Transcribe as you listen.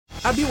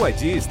A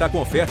BYD está com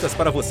ofertas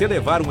para você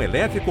levar um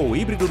elétrico ou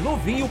híbrido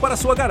novinho para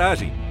sua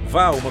garagem.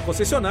 Vá a uma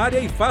concessionária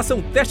e faça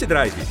um test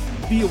drive.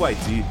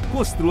 BYD,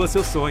 construa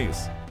seus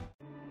sonhos.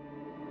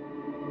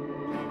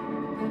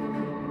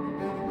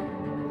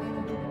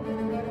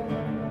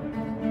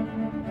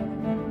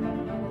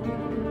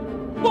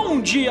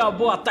 Bom dia,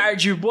 boa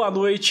tarde, boa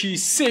noite,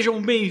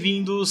 sejam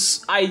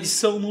bem-vindos à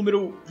edição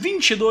número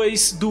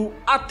 22 do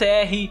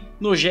ATR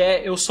no GE.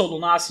 Eu sou o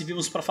Lunassi e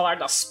vimos para falar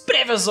das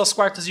prévias das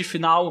quartas de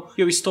final.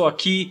 Eu estou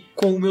aqui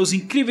com meus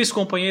incríveis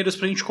companheiros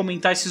pra gente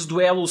comentar esses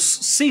duelos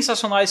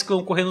sensacionais que vão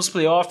ocorrer nos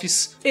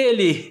playoffs.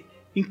 Ele,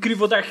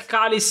 incrível Dark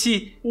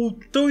Cálice, o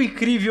tão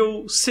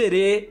incrível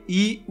Serê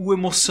e o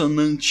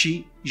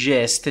emocionante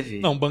GSTV.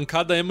 Não,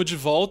 bancada emo de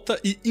volta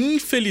e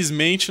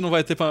infelizmente não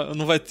vai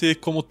ter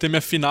como ter minha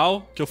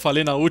final, que eu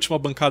falei na última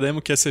bancada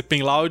emo, que ia ser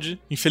Pen Loud.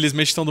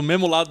 Infelizmente estão do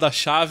mesmo lado da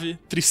chave,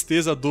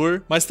 tristeza,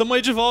 dor, mas estamos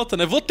aí de volta,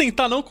 né? Vou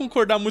tentar não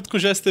concordar muito com o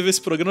GSTV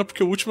esse programa,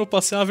 porque o último eu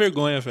passei uma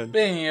vergonha, velho.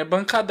 Bem, a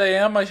bancada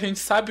emo, a gente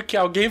sabe que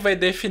alguém vai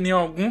definir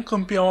algum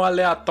campeão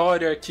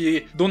aleatório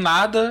aqui do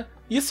nada.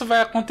 Isso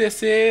vai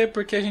acontecer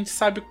porque a gente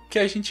sabe que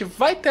a gente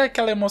vai ter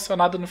aquela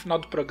emocionada no final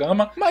do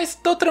programa. Mas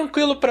tô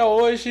tranquilo pra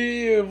hoje.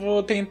 Eu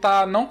vou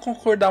tentar não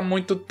concordar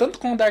muito tanto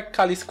com o Dark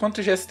Cálice quanto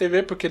o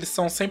GSTV, porque eles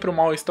são sempre o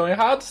mal e estão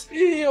errados.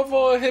 E eu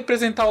vou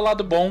representar o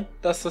lado bom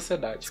da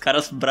sociedade. Os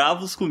caras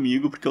bravos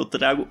comigo porque eu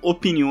trago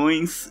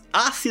opiniões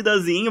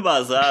ácidas e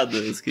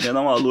embasadas. Queria dar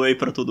um alô aí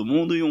pra todo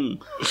mundo e um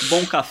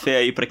bom café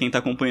aí pra quem tá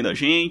acompanhando a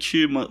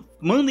gente.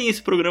 Mandem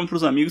esse programa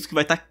pros amigos que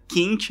vai estar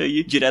quente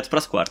aí direto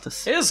pras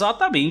quartas.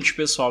 Exatamente,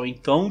 pessoal.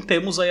 Então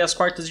temos aí as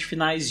quartas de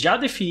finais já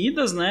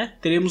definidas, né?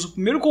 Teremos o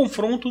primeiro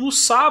confronto no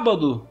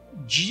sábado,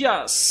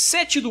 dia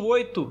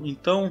 7/8.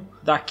 Então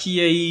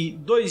daqui aí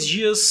 2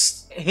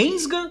 dias,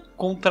 Rensga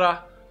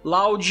contra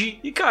Loud.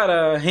 E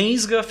cara,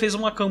 Rensga fez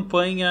uma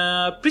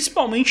campanha,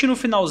 principalmente no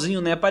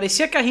finalzinho, né?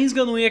 Parecia que a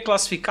Rensga não ia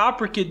classificar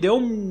porque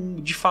deu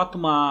de fato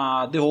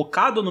uma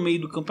derrocada no meio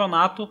do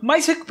campeonato,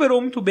 mas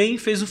recuperou muito bem,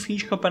 fez um fim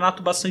de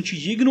campeonato bastante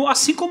digno,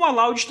 assim como a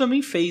Loud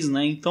também fez,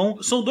 né?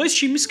 Então são 2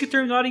 times que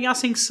terminaram em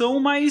ascensão,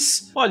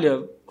 mas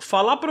olha,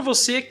 falar pra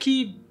você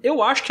que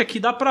eu acho que aqui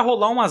dá pra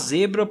rolar uma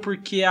zebra,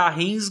 porque a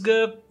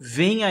Rensga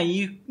vem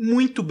aí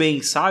muito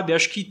bem, sabe?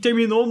 Acho que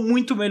terminou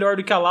muito melhor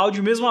do que a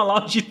Loud, mesmo a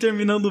Loud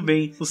terminando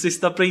bem. Não sei se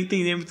dá pra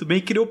entender muito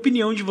bem. Queria a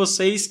opinião de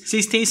vocês,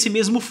 vocês têm esse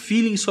mesmo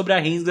feeling sobre a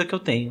Rensga que eu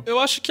tenho. Eu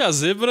acho que a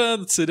zebra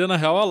seria, na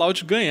real, a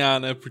Loud ganhar,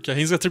 né? Porque a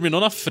Rensga terminou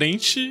na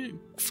frente,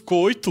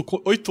 ficou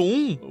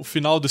 8-1 o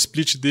final do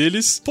split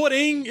deles.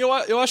 Porém,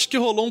 eu acho que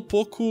rolou um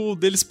pouco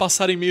deles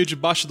passarem meio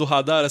debaixo do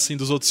radar, assim,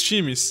 dos outros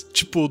times.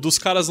 Tipo, dos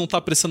caras não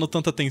tá prestando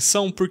tanta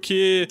atenção,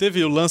 porque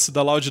teve o lance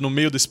da Loud no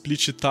meio do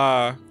split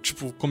tá,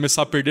 tipo,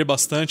 começar a perder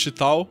bastante e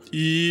tal.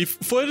 E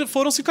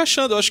foram se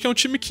encaixando. Eu acho que é um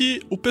time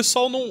que o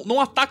pessoal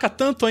não ataca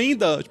tanto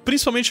ainda,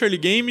 principalmente early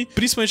game,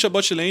 principalmente a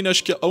bot lane. Eu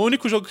acho que o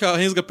único jogo que a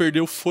Rensga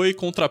perdeu foi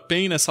contra a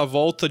PEN nessa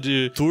volta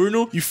de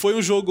turno. E foi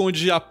um jogo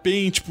onde a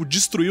PEN, tipo,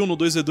 destruiu no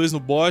 2v2 no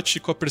bot,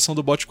 com a pressão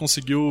do bot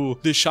conseguiu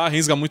deixar a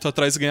Rensga muito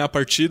atrás e ganhar a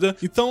partida.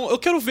 Então, eu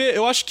quero ver.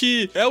 Eu acho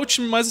que é o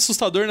time mais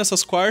assustador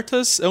nessas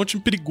quartas. É um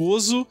time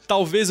perigoso.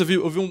 Talvez, eu vi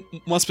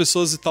umas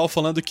pessoas e tal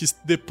falando que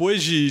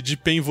depois de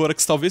PEN e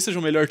Vorax talvez seja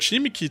o melhor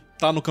time que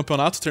tá no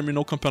campeonato,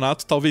 terminou o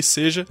campeonato, talvez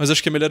seja, mas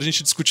acho que é melhor a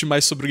gente discutir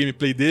mais sobre o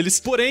gameplay deles.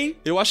 Porém,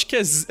 eu acho que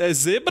é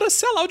zebra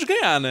se a Loud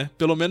ganhar, né?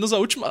 Pelo menos a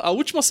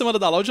última semana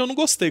da Loud eu não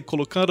gostei.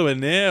 Colocaram o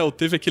Enel,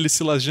 teve aquele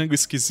Silas Django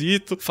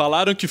esquisito,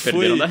 falaram que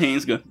Perderam da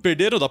Rensga.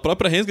 Perderam da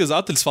própria Rensga,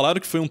 exato. Eles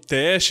falaram que foi um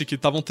teste, que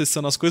estavam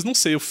testando as coisas, não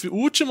sei. A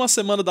última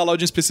semana da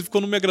Loud em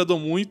específico não me agradou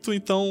muito,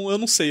 então eu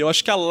não sei. Eu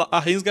acho que a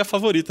Rensga é a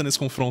favorita nesse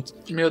confronto.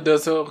 Meu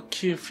Deus,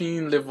 que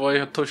fim levou?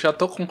 Já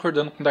tô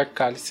concordando com o Dark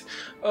Cálice.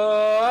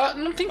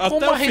 Não tem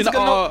como a Rensga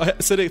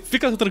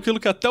Fica tranquilo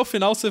que até o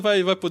final você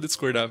vai poder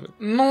discordar, velho.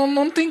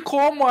 Não tem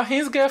como. A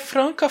Rensga é a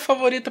franca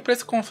favorita pra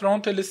esse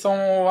confronto. Eles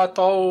são o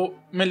atual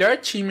melhor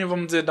time,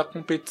 vamos dizer, da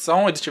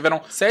competição. Eles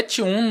tiveram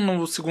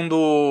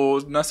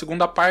 7-1 na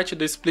segunda parte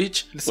do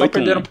split. Eles só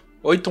perderam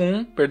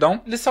 8-1,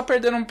 perdão. Eles só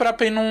perderam pra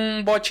PEN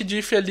num bot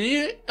diff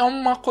ali. É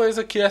uma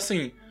coisa que,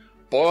 assim,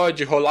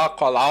 pode rolar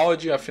com a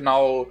Loud.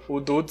 Afinal, o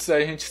Dudes, a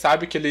gente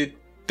sabe que ele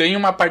tem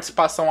uma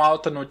participação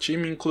alta no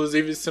time.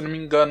 Inclusive, se não me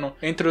engano,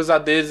 entre os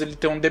ADs ele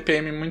tem um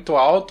DPM muito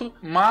alto.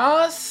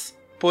 Mas,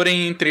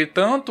 porém,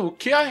 entretanto, o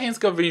que a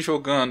Rensga vem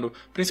jogando,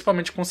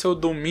 principalmente com seu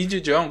do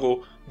mid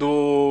jungle,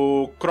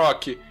 do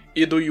Croc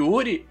e do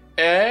Yuri,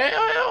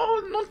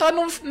 não tá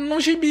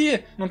no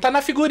gibi, não tá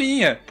na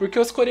figurinha, porque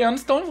os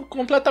coreanos estão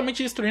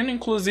completamente destruindo.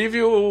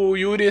 Inclusive o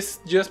Yuri esses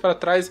dias pra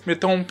trás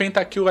meteu um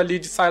pentakill ali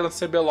de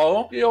Silence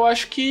CBLOL, e eu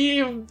acho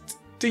que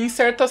tem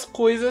certas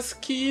coisas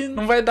que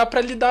não vai dar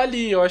pra lidar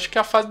ali. Eu acho que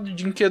a fase de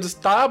Dinquedos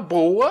tá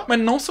boa, mas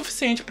não o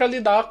suficiente pra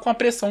lidar com a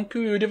pressão que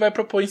o Yuri vai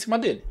propor em cima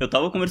dele. Eu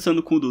tava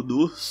conversando com o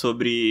Dudu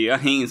sobre a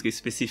Rensga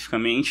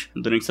especificamente,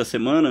 durante essa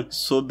semana,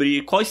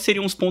 sobre quais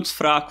seriam os pontos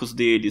fracos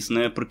deles,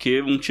 né?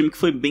 Porque um time que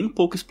foi bem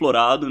pouco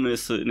explorado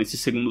nesse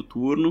segundo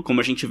turno, como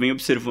a gente vem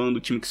observando,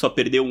 o time que só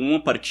perdeu uma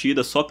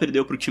partida, só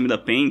perdeu pro time da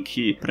PEN,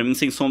 que pra mim,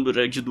 sem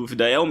sombra de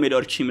dúvida, é o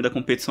melhor time da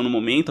competição no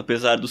momento,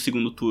 apesar do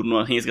segundo turno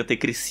a Rensga ter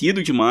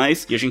crescido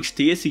demais, e a gente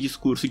ter esse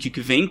discurso de que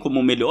vem como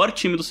o melhor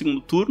time do segundo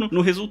turno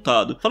no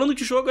resultado. Falando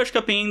de jogo, acho que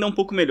a PEN ainda é um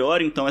pouco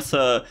melhor, então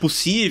essa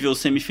possível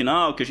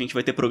semifinal, que a gente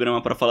vai ter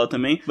programa pra falar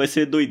também, vai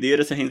ser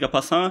doideira se a Rensga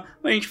passar,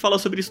 mas a gente fala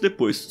sobre isso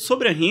depois.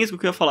 Sobre a Rensga, eu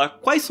queria falar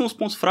quais são os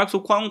pontos fracos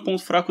ou qual é um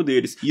ponto fraco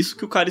deles. Isso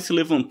que o Kari se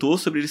levantou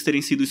sobre eles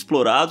terem sido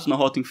explorados na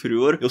rota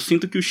inferior, eu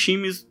sinto que os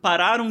times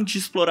pararam de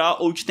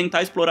explorar ou de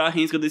tentar explorar a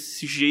Rensga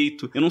desse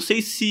jeito. Eu não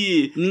sei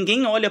se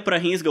ninguém olha pra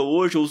Rensga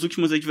hoje, ou os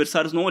últimos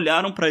adversários não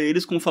olharam pra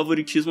eles com o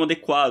favoritismo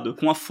adequado,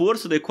 com a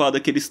força adequada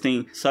que eles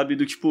têm, sabe?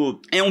 Do tipo,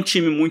 é um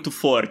time muito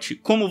forte.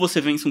 Como você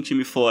vence um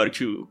time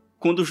forte?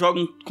 Quando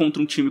jogam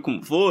contra um time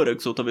como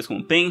Vorax, ou talvez como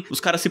o PEN, os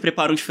caras se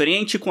preparam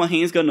diferente, com a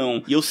Rensga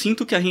não. E eu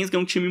sinto que a Rensga é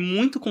um time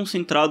muito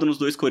concentrado nos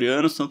dois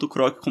coreanos, tanto o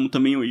Croc como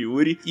também o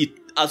Yuri, e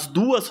as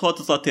duas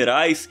rotas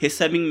laterais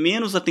recebem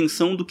menos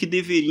atenção do que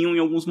deveriam em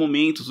alguns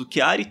momentos. O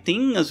Chiari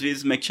tem, às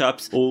vezes,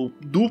 matchups ou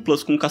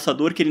duplas com o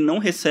Caçador que ele não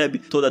recebe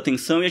toda a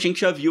atenção, e a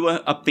gente já viu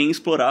a PEN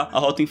explorar a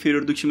rota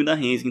inferior do time da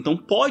Rensga. Então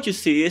pode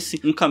ser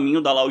esse um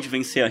caminho da Loud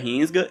vencer a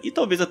Rensga, e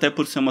talvez até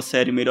por ser uma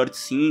série melhor de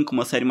 5,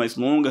 uma série mais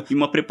longa, e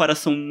uma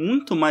preparação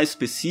muito mais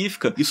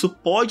específica, isso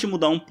pode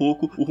mudar um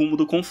pouco o rumo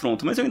do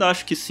confronto. Mas eu ainda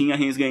acho que sim, a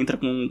Rensga entra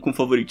com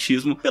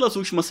favoritismo pelas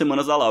últimas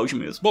semanas da Loud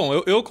mesmo.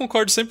 Bom, eu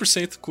concordo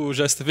 100% com o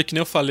GSTV, que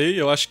nem eu falei,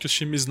 eu acho que os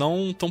times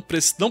não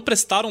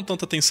prestaram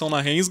tanta atenção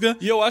na Rensga,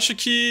 e eu acho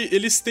que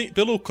eles têm,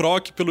 pelo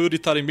Croc, pelo Yuri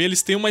Taremi,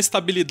 eles têm uma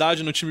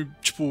estabilidade no time,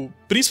 tipo,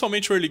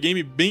 principalmente o early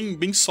game,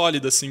 bem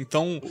sólida, assim.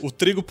 Então, o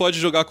Trigo pode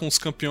jogar com os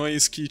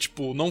campeões que,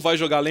 tipo, não vai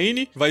jogar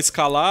lane, vai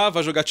escalar,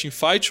 vai jogar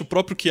teamfight, o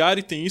próprio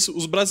Chiari tem isso,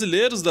 os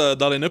brasileiros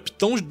da lineup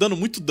estão dando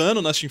muito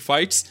dano nas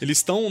teamfights, eles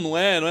estão, não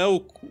é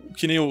o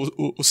que nem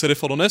o Sere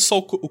falou, não é só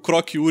o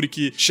Croc e o Yuri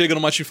que chega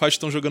numa teamfight e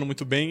estão jogando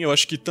muito bem, eu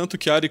acho que tanto o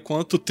Chiari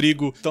quanto o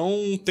Trigo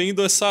estão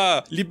tendo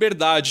essa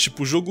liberdade,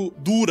 tipo, o jogo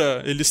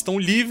dura, eles estão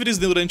livres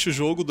durante o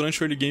jogo,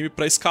 durante o early game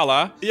pra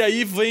escalar, e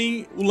aí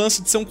vem o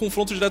lance de ser um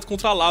confronto direto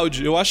contra a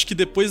Loud. Eu acho que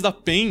depois da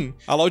PEN,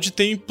 a Loud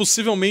tem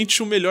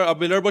possivelmente a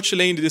melhor bot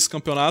lane desse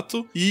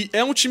campeonato, e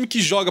é um time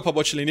que joga pra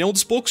bot lane, é um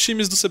dos poucos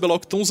times do CBLOL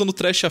que estão usando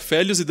Thresh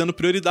Aphelios e dando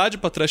prioridade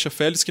pra Thresh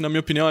Aphelios, que na minha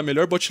opinião é a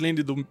melhor bot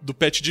lane do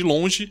patch de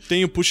longe,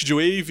 tem o push de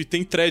wave,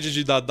 tem thread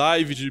de dar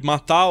dive, de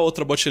matar a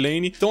outra bot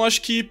lane, então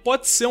acho que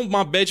pode ser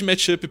uma bad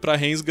matchup pra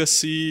Rensga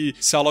se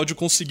a Loud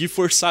conseguir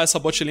forçar essa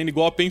bot lane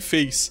igual a PEN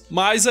fez.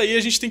 Mas aí a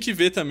gente tem que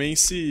ver também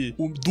se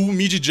o duo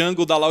mid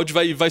jungle da Loud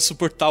vai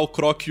suportar o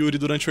Croc e o Yuri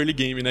durante o early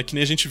game, né? Que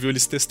nem a gente viu,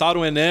 eles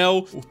testaram o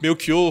Enel, o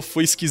Melchior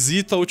foi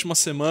esquisito a última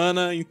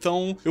semana,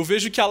 então eu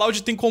vejo que a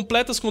Loud tem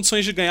completas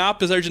condições de ganhar,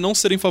 apesar de não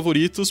serem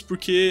favoritos,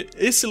 porque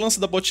esse lance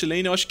da bot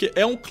lane eu acho que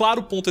é um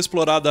claro ponto a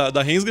explorar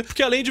da Rensga,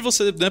 porque além de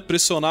você, né,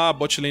 pressionar a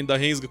bot lane da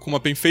Rensga, como a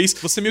PEN fez,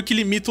 você meio que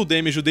limita o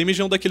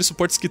damage é um daqueles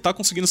suportes que tá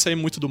conseguindo sair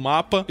muito do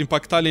mapa,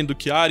 impactar a lane do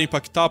Chiari,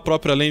 impactar a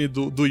própria lane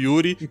do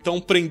Yuri, então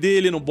prender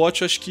ele no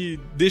bot eu acho que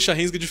deixa a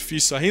Rensga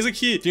difícil. A Rensga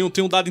que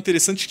tem um dado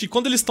interessante que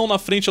quando eles estão na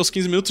frente aos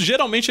 15 minutos,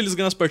 geralmente eles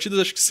ganham as partidas,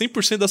 acho que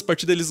 100% das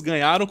partidas eles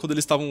ganharam quando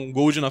eles estavam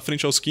gold na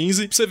frente aos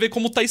 15, pra você ver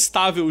como tá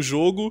estável o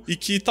jogo, e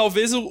que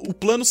talvez o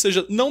plano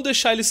seja não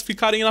deixar eles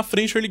ficarem na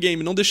frente early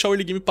game, não deixar o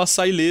early game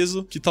passar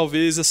ileso, que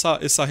talvez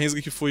essa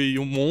Rensga que foi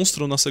um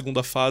monstro na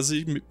segunda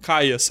fase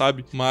caia,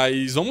 sabe?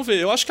 Mas vamos ver,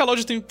 eu acho que a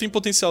Loud tem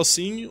potencial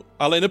sim,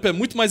 a lineup é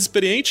muito mais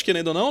experiente,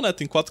 querendo ou não, né?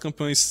 Tem 4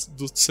 campeões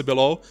do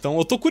CBLOL, então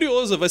eu tô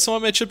curioso, vai ser uma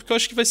matchup que eu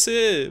acho que vai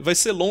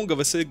ser longa,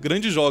 vai ser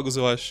grandes jogos,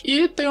 eu acho.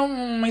 E tem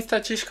uma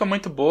estatística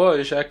muito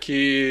boa, já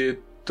que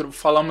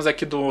falamos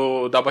aqui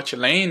da bot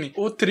lane,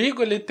 o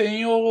Trigo ele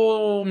tem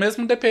o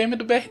mesmo DPM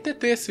do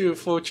BRTT, se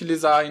for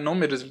utilizar em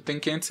números, ele tem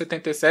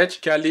 577,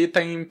 que ali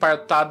tá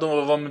empatado,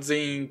 vamos dizer,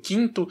 em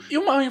quinto. E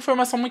uma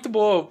informação muito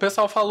boa, o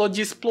pessoal falou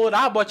de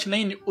explorar a bot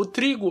lane, o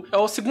Trigo é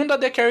o segundo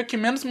AD Carry que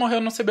menos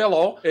morreu no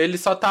CBLOL, ele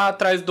só tá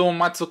atrás do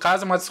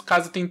Matsukaze, o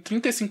Matsukaze tem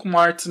 35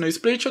 mortes no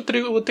split, o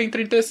Trigo tem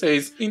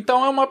 36.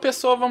 Então é uma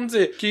pessoa, vamos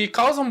dizer, que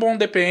causa um bom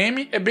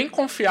DPM, é bem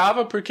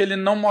confiável, porque ele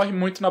não morre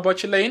muito na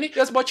bot lane, e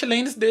as bot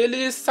lanes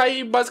dele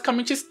saem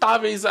basicamente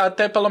estáveis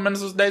até pelo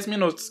menos os 10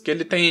 minutos, que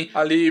ele tem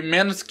ali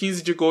menos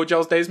 15 de gold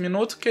aos 10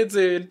 minutos, quer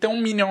dizer, ele tem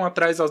um minion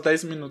atrás aos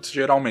 10 minutos,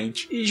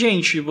 geralmente. E,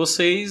 gente,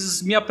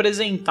 vocês me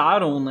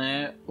apresentaram,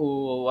 né,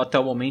 até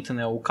o momento,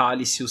 né, o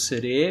Cálice e o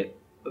Serê,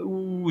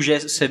 o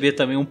GCB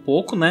também um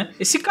pouco, né?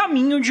 Esse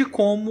caminho de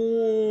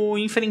como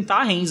enfrentar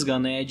a Rensga,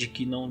 né? De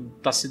que não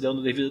tá se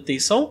dando devida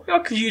atenção. Eu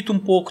acredito um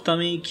pouco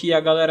também que a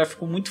galera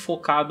ficou muito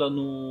focada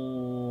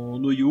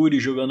no Yuri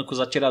jogando com os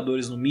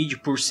atiradores no mid,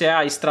 por ser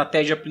a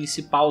estratégia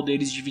principal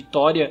deles de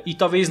vitória, e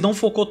talvez não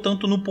focou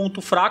tanto no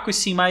ponto fraco e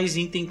sim mais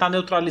em tentar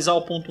neutralizar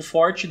o ponto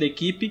forte da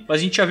equipe. Mas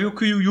a gente já viu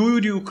que o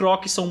Yuri e o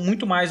Croc são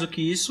muito mais do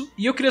que isso.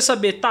 E eu queria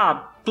saber,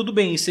 tudo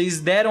bem, vocês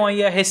deram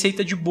aí a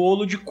receita de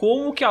bolo de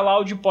como que a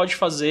Loud pode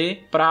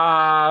fazer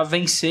pra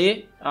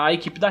vencer a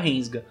equipe da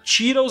Rensga.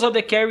 Tira os AD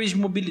Carries de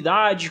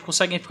mobilidade,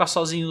 conseguem ficar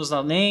sozinhos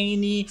na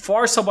lane,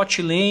 força a bot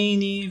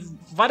lane,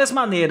 várias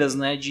maneiras,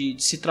 né, de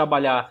se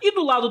trabalhar. E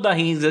do lado da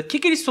Rensga, o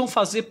que eles vão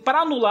fazer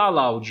pra anular a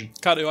Loud?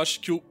 Cara, eu acho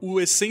que o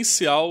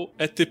essencial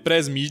é ter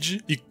press mid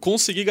e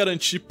conseguir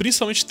garantir,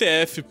 principalmente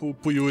TF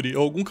pro Yuri,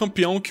 ou algum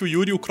campeão que o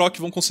Yuri e o Croc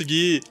vão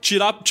conseguir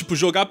tirar, tipo,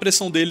 jogar a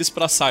pressão deles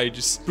pra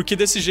sides. Porque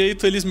desse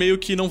jeito eles meio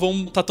que não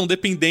vão estar tão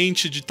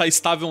dependentes de estar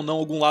estável ou não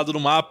algum lado do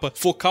mapa.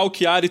 Focar o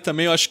Chiari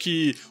também, eu acho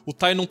que o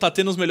Tai não tá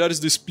tendo os melhores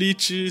do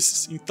split,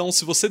 então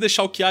se você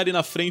deixar o Chiari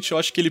na frente, eu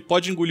acho que ele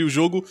pode engolir o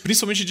jogo,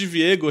 principalmente de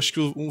Viego. Acho que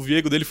o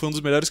Viego dele foi um dos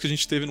melhores que a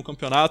gente teve no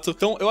campeonato.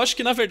 Então eu acho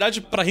que na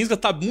verdade pra Rensga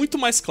tá muito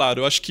mais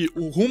claro. Eu acho que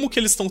o rumo que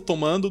eles estão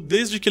tomando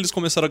desde que eles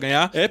começaram a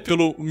ganhar é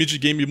pelo mid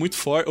game muito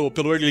forte, ou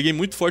pelo early game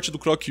muito forte do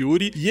Croc e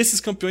Yuri, e esses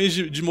campeões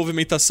de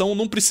movimentação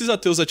não precisa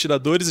ter os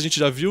atiradores. A gente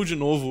já viu de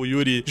novo o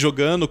Yuri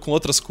jogando com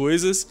outras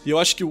coisas, e eu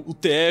acho que o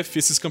TF,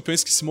 esses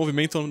campeões que se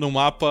movimentam no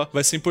mapa,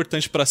 vai ser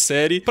importante pra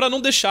série, pra não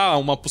deixar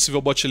uma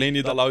possível bot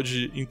lane da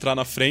Loud entrar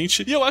na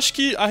frente. E eu acho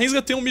que a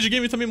Rensga tem um mid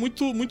game também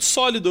muito, muito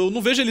sólido. Eu não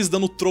vejo eles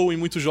dando throw em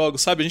muitos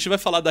jogos, sabe? A gente vai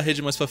falar da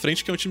Red mais pra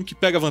frente, que é um time que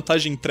pega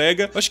vantagem e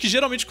entrega. Eu acho que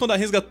geralmente quando a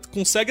Rensga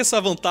consegue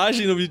essa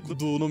vantagem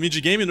no mid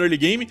game, no early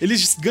game,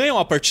 eles ganham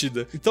a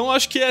partida. Então eu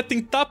acho que é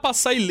tentar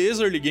passar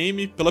ileso early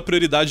game pela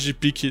prioridade de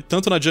pick,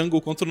 tanto na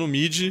jungle quanto no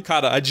mid.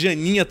 Cara, a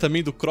Dianinha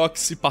também do Croc,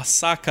 se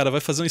passar, cara,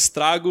 vai fazer um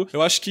estrago.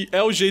 Eu acho que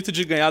é o jeito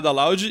de ganhar da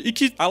Loud, e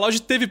que a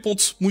Loud teve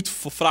pontos muito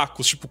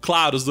fracos, tipo,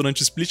 claros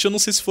durante o split, eu não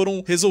sei se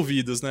foram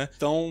resolvidos, né?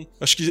 Então,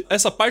 acho que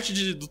essa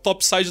parte do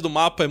top side do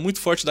mapa é muito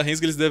forte da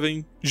Rensga, eles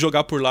devem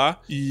jogar por lá,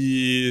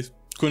 e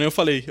como eu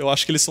falei, eu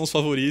acho que eles são os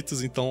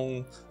favoritos,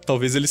 então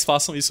talvez eles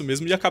façam isso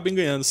mesmo e acabem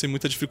ganhando sem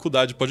muita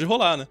dificuldade. Pode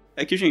rolar, né?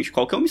 É que, gente,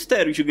 qual que é o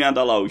mistério de ganhar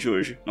da Loud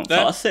hoje? Não,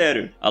 fala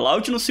sério. A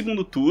Loud no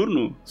segundo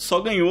turno só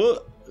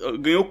ganhou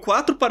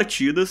 4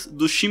 partidas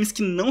dos times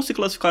que não se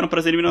classificaram para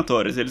as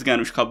eliminatórias. Eles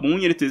ganharam de Kabum,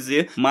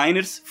 INTZ,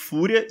 Miners,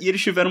 Fúria, e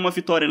eles tiveram uma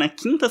vitória na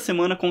 5ª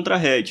semana contra a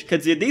Red. Quer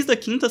dizer, desde a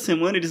 5ª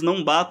semana eles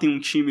não batem um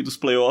time dos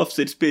playoffs.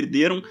 Eles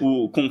perderam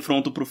o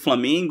confronto pro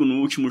Flamengo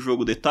no último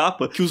jogo da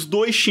etapa, que os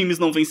dois times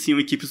não venciam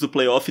equipes do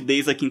playoff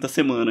desde a 5ª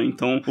semana.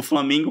 Então o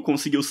Flamengo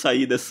conseguiu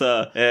sair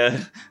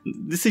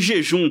desse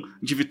jejum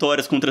de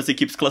vitórias contra as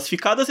equipes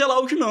classificadas, e a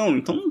Loud não.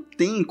 Então não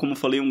tem, como eu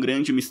falei, um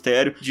grande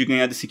mistério de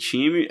ganhar desse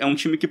time. É um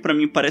time que pra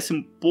mim parece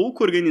um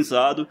pouco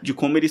organizado de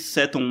como eles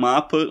setam o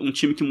mapa, um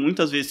time que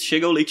muitas vezes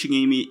chega ao late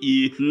game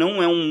e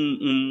não é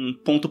um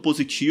ponto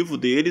positivo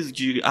deles,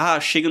 de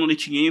chega no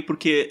late game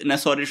porque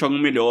nessa hora eles jogam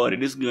melhor,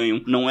 eles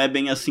ganham. Não é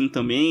bem assim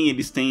também,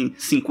 eles têm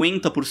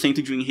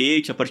 50% de win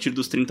rate a partir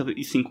dos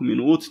 35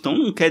 minutos, então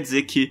não quer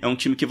dizer que é um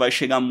time que vai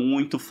chegar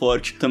muito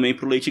forte também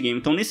pro late game.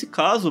 Então nesse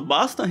caso,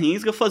 basta a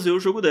Rensga fazer o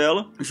jogo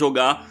dela,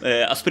 jogar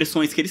as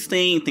pressões que eles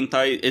têm,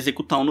 tentar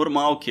executar o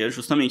normal, que é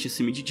justamente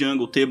esse mid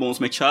jungle, ter bons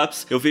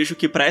matchups. Eu vejo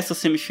que pra essas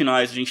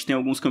semifinais a gente tem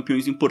alguns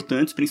campeões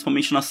importantes,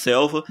 principalmente na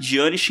selva.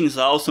 Diana e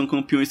Shinzao são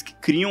campeões que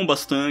criam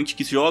bastante,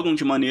 que jogam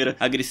de maneira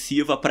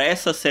agressiva. Pra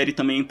essa série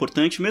também é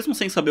importante, mesmo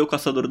sem saber o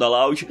caçador da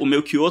Loud. O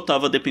Melchior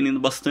tava dependendo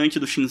bastante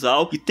do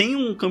Shinzao, e tem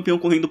um campeão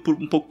correndo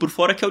um pouco por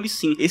fora, que é o Lee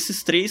Sin.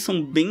 Esses três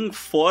são bem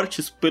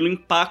fortes pelo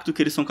impacto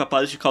que eles são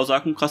capazes de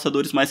causar com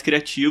caçadores mais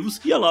criativos,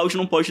 e a Loud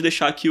não pode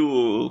deixar que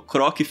o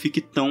Croc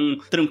fique tão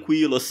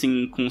tranquilo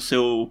assim com o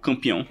seu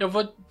campeão. Eu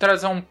vou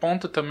trazer um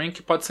ponto também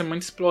que pode ser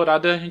muito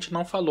explorado e a gente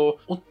não falou.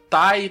 O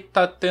Tai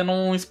tá tendo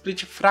um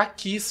split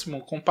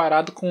fraquíssimo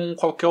comparado com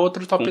qualquer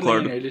outro top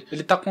laner.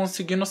 Ele tá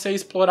conseguindo ser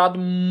explorado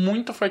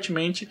muito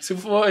fortemente. Se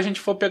a gente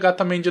for pegar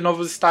também de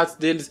novo os stats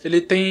deles, ele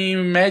tem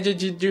média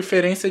de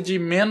diferença de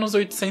menos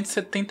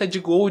 870 de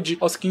gold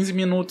aos 15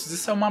 minutos.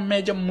 Isso é uma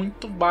média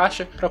muito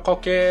baixa pra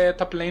qualquer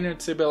top laner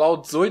de CBLOL.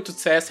 18 de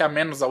CS a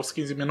menos aos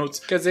 15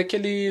 minutos. Quer dizer que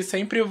ele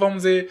sempre,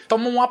 vamos dizer,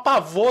 toma um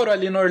apavoro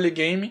ali no early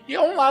game. E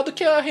é um lado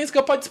que a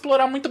Rensga pode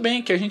explorar muito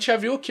bem, que a gente já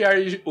viu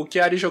o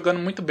Chiari jogando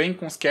muito bem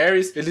com os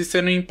carries, ele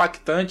sendo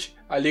impactante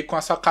ali com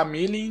a sua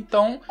Camille,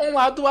 então é um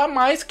lado a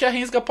mais que a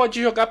Rensga pode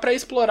jogar pra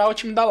explorar o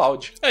time da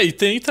Loud. E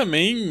tem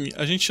também,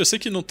 eu sei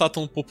que não tá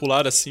tão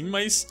popular assim,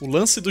 mas o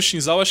lance do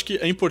Shinzao acho que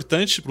é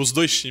importante pros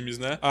dois times,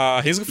 né?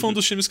 A Rensga foi um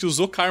dos times que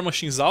usou Karma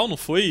Shinzao, não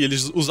foi? E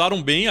eles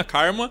usaram bem a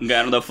Karma.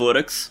 Ganharam da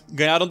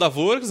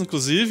Vorax,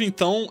 inclusive,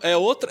 então é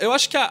outra... Eu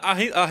acho que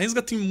a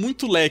Rensga tem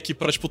muito leque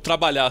pra,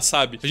 trabalhar,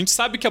 sabe? A gente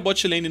sabe que a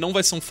bot lane não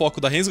vai ser um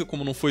foco da Rensga,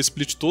 como não foi o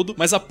split todo,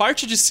 mas a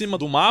parte de cima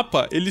do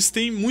mapa, eles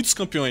têm muitos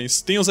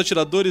campeões. Tem os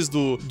atiradores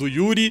do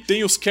Yuri,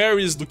 tem os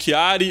carries do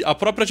Chiari, a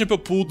própria champion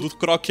pool do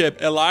Croc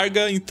é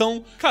larga,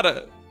 então,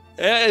 cara...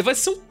 vai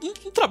ser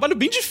um trabalho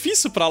bem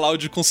difícil pra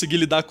Loud conseguir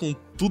lidar com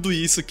tudo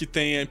isso que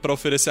tem pra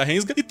oferecer a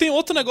Rensga. E tem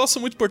outro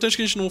negócio muito importante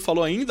que a gente não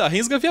falou ainda. A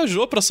Rensga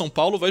viajou pra São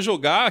Paulo, vai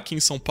jogar aqui em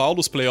São Paulo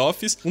os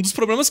playoffs. Um dos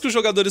problemas que os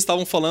jogadores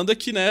estavam falando é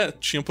que, né,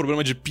 tinha um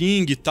problema de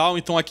ping e tal,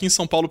 então aqui em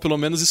São Paulo pelo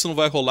menos isso não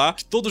vai rolar.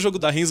 Que todo jogo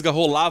da Rensga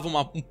rolava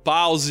um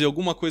pause,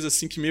 alguma coisa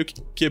assim que meio que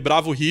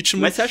quebrava o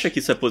ritmo. Mas você acha que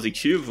isso é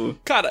positivo?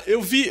 Cara,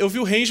 eu vi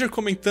o Ranger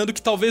comentando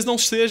que talvez não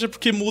seja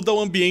porque muda o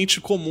ambiente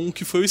comum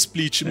que foi o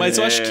split, mas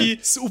eu acho que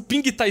o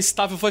ping tá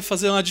estável vai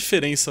fazer uma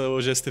diferença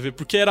hoje, STV,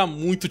 porque era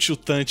muito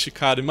tiltante,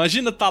 cara.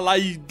 Imagina tá lá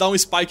e dar um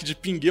spike de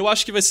ping. Eu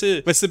acho que vai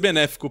ser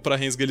benéfico pra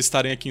Rensga eles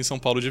estarem aqui em São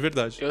Paulo de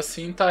verdade. Eu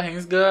sinto a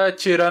Rensga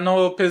tirando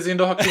o pezinho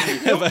do Rock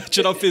Lee. Vai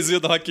tirar o pezinho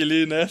do Rock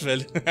Lee, né,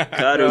 velho?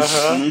 Cara,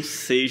 eu não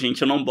sei,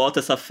 gente. Eu não boto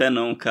essa fé,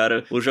 não,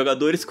 cara. Os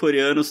jogadores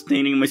coreanos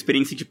têm uma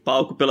experiência de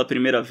palco pela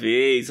primeira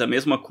vez, a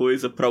mesma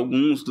coisa pra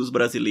alguns dos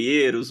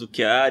brasileiros, o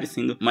Chiari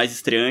sendo mais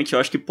estreante. Eu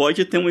acho que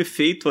pode ter um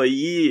efeito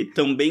aí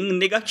também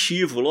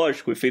negativo,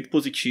 lógico. O efeito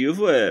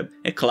positivo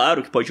é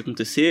claro que pode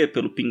acontecer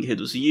pelo ping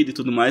reduzido e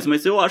tudo mais,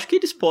 mas eu acho que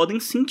eles podem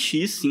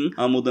sentir, sim,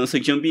 a mudança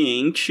de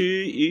ambiente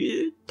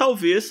e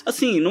talvez,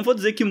 assim, não vou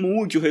dizer que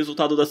mude o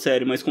resultado da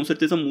série, mas com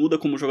certeza muda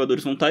como os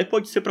jogadores vão estar e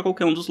pode ser pra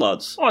qualquer um dos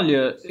lados.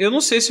 Olha, eu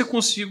não sei se eu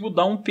consigo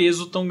dar um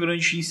peso tão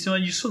grande em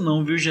cima disso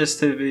não, viu,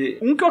 GSTV?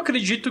 Que eu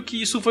acredito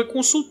que isso foi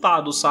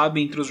consultado,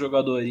 sabe, entre os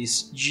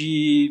jogadores.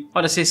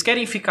 Olha, vocês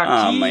querem ficar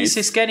aqui,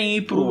 vocês querem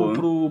ir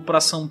pra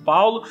São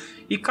Paulo.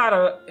 E,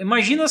 cara,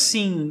 imagina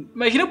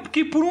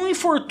que por um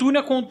infortúnio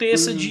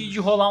aconteça de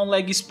rolar um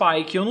lag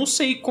spike. Eu não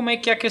sei como é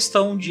que é a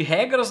questão de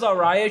regras da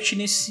Riot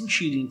nesse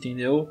sentido,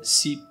 entendeu?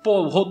 Se,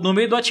 no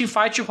meio do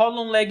teamfight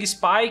rola um lag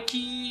spike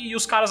e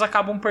os caras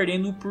acabam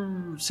perdendo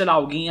por, sei lá,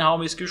 alguém errar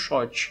uma skill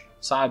shot,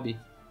 sabe?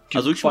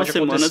 As últimas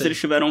semanas eles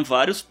tiveram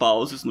vários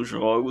pauses nos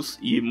jogos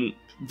e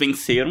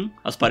venceram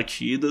as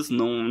partidas,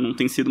 não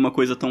tem sido uma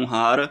coisa tão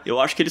rara. Eu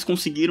acho que eles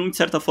conseguiram, de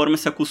certa forma,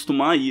 se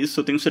acostumar a isso.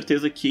 Eu tenho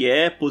certeza que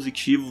é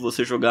positivo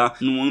você jogar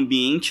num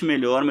ambiente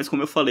melhor, mas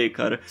como eu falei,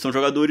 cara, são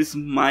jogadores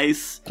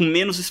com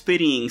menos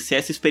experiência.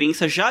 Essa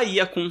experiência já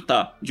ia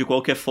contar, de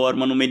qualquer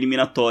forma, numa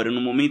eliminatória, no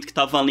momento que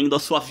tá valendo a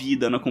sua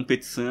vida na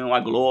competição, a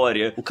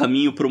glória, o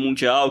caminho pro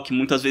Mundial, que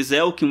muitas vezes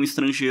é o que um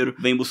estrangeiro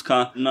vem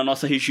buscar na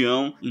nossa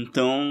região.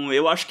 Então,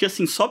 eu acho que,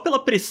 assim, só pela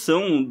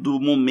pressão do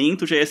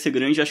momento já ia ser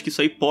grande, acho que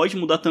isso aí pode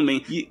mudar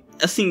também. E,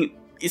 assim,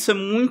 isso é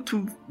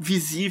muito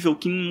visível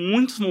que em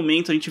muitos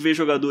momentos a gente vê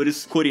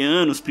jogadores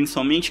coreanos,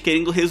 principalmente,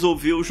 querendo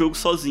resolver o jogo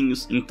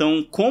sozinhos.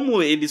 Então,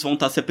 como eles vão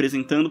estar se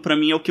apresentando, pra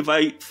mim é o que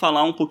vai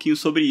falar um pouquinho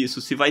sobre isso.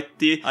 Se vai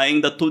ter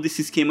ainda todo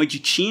esse esquema de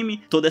time,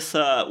 toda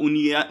essa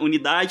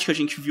unidade que a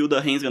gente viu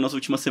da Rensga nas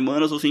últimas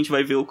semanas, ou se a gente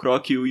vai ver o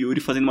Croc e o Yuri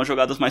fazendo umas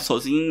jogadas mais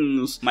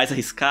sozinhos, mais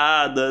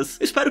arriscadas.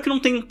 Eu espero que não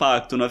tenha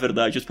impacto, na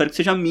verdade. Eu espero que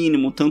seja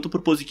mínimo, tanto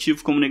pro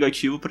positivo como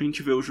negativo, pra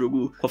gente ver o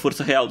jogo com a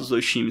força real dos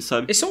dois times,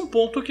 sabe? Esse é um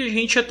ponto que a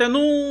gente até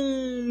não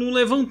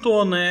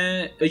levantou,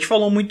 né? A gente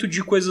falou muito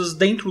de coisas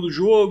dentro do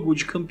jogo,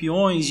 de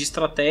campeões, de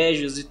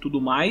estratégias e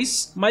tudo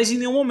mais, mas em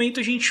nenhum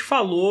momento a gente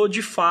falou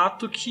de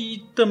fato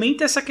que também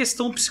tem essa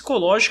questão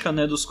psicológica,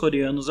 né, dos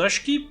coreanos.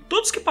 Acho que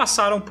todos que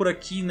passaram por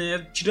aqui,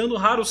 né, tirando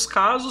raros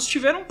casos,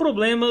 tiveram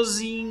problemas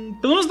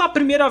pelo menos na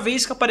primeira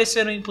vez que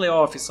apareceram em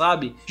playoff,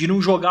 sabe? De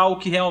não jogar o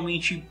que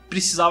realmente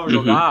precisava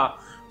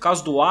jogar. O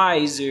caso do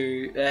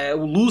Weiser,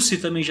 o Lucy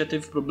também já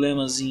teve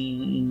problemas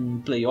em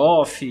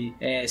playoff.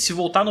 Se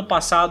voltar no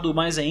passado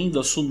mais ainda,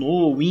 o Suno,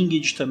 o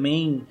Winged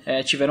também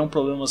tiveram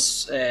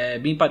problemas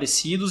bem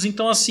parecidos.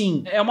 Então,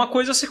 assim, é uma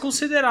coisa a se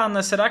considerar,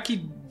 né? Será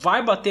que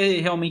vai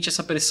bater realmente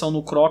essa pressão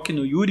no Croc e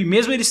no Yuri,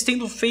 mesmo eles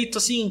tendo feito,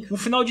 assim, um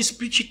final de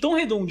split tão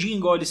redondinho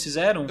igual eles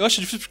fizeram? Eu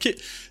acho difícil porque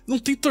não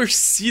tem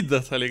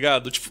torcida, tá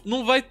ligado? Tipo,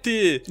 não vai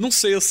ter... Não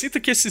sei, eu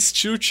sinto que esses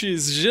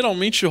tilts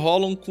geralmente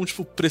rolam com,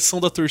 tipo, pressão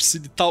da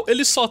torcida e tal.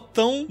 Eles só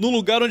estão no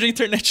lugar onde a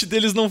internet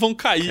deles não vão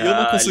cair. Cara, eu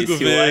não consigo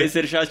ver. O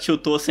Weiser já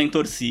tiltou sem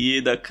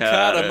torcida, cara.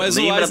 Cara, mas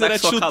o Weiser é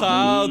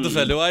tiltado,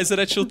 velho. O Weiser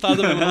é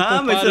tiltado mesmo.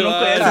 Mas você não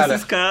conhece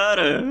esses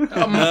caras.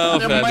 Não,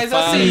 velho, mas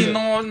assim,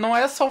 não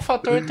é só o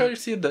fator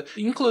torcida.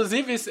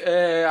 Inclusive,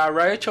 a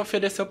Riot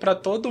ofereceu pra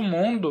todo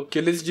mundo que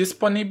eles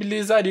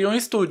disponibilizariam o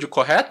estúdio,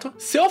 correto?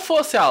 Se eu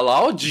fosse a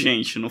Loud...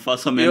 Gente, não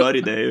faço a menor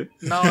ideia.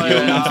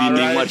 Eu não vi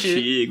nenhum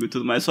artigo e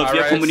tudo mais. Só vi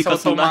a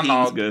comunicação da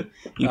Rensga.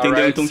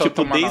 Entendeu? Então,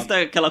 tipo, desde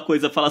aquela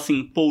coisa, fala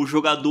assim, pô, os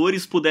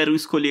jogadores puderam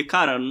escolher.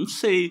 Cara, não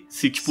sei.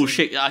 Se, tipo,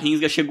 a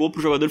Rensga chegou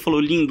pro jogador e falou,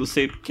 lindo,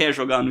 você quer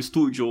jogar no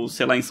estúdio ou,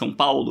 sei lá, em São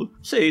Paulo?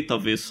 Não sei,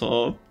 talvez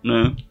só,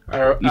 né?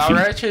 A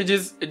Riot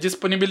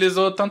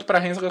disponibilizou tanto pra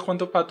Rensga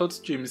quanto pra todos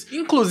os times.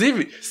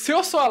 Inclusive, se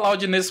eu sou a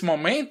Loud nesse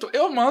momento,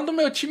 eu mando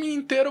meu time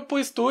inteiro pro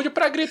estúdio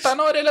pra gritar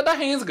na orelha da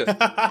Rensga.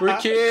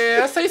 Porque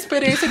essa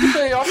experiência de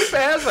playoff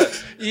pesa.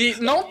 E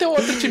não ter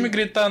outro time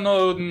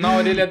gritando na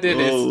orelha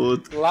deles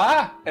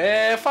lá,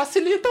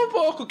 facilita um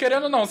pouco.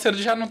 Querendo ou não, ser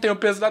já não tem o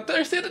peso da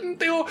torcida, não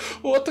tem o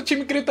outro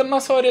time gritando na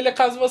sua orelha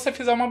caso você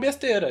fizer uma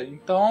besteira.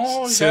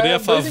 Então, seria a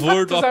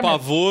favor do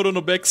apavoro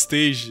no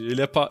backstage.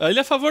 Ele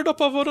é a favor do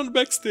apavoro no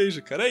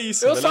backstage, cara. É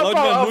isso. Eu sou a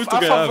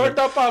favor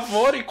do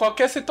apavoro em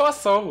qualquer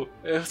situação.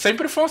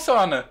 Sempre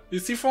funciona. E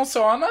se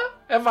funciona,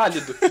 é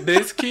válido.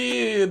 Desde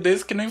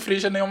que não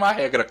infrinja nenhuma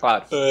regra,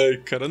 claro. Ai,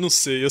 cara, não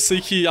sei. Eu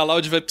sei que a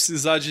Loud vai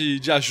precisar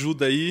de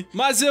ajuda aí,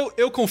 mas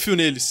eu confio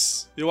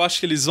neles. Eu acho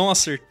que eles vão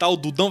acertar. O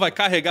Dudão vai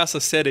carregar essa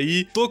série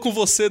aí. Tô com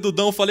você,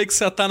 Dudão. Falei que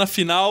você ia tá na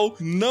final.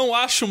 Não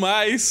acho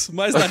mais,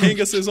 mas na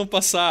renga vocês vão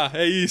passar.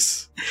 É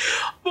isso.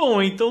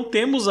 Bom, então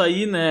temos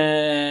aí,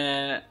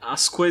 né,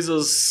 as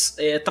coisas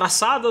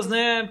traçadas,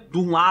 né, de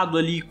um lado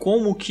ali,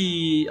 como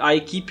que a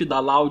equipe da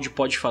Loud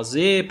pode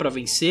fazer pra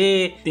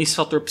vencer. Tem esse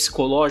fator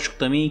psicológico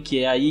também,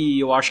 que aí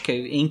eu acho que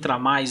entra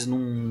mais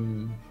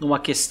numa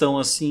questão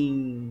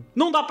assim,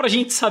 não dá pra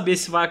gente saber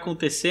se vai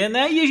acontecer,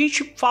 né, e a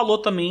gente falou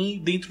também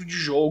dentro de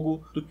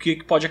jogo do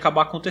que pode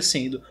acabar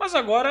acontecendo. Mas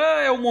agora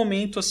é o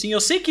momento, assim,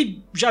 eu sei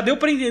que já deu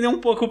pra entender um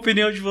pouco a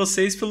opinião de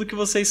vocês pelo que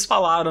vocês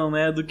falaram,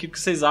 né, do que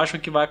vocês acham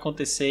que vai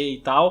acontecer e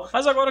tal,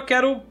 mas agora eu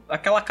quero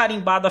aquela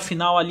carimbada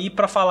final ali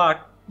pra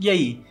falar, e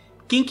aí,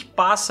 quem que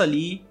passa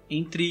ali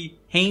entre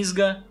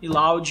Rensga e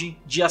Loud,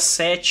 dia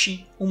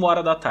 7,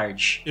 1h da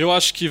tarde? Eu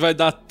acho que vai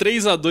dar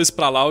 3-2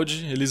 pra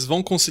Loud. Eles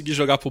vão conseguir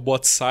jogar pro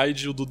bot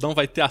side. O Dudão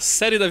vai ter a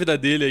série da vida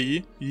dele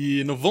aí.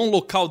 E não vão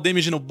locar o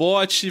damage no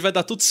bot. E vai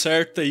dar tudo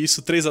certo. É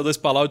isso, 3-2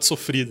 pra Loud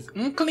sofrido.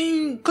 Um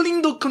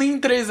clean do clean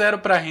 3-0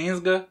 pra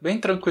Rensga. Bem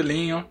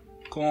tranquilinho.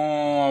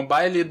 Com o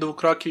baile do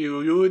Croc e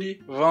o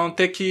Yuri. Vão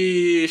ter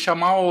que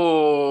chamar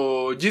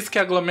o Disque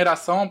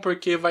Aglomeração,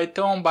 porque vai ter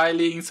um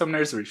baile em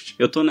Summoner's Rift.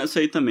 Eu tô nessa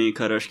aí também,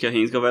 cara. Acho que a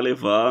Rensga vai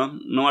levar.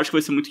 Não acho que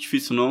vai ser muito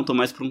difícil, não. Tô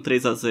mais pra um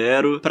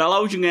 3-0. Pra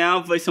Loud ganhar,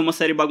 vai ser uma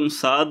série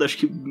bagunçada. Acho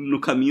que no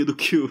caminho do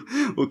que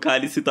o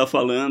Cálice tá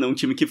falando. É um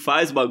time que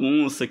faz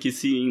bagunça, que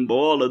se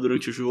embola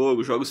durante o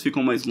jogo. Os jogos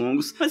ficam mais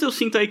longos. Mas eu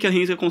sinto aí que a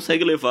Rensga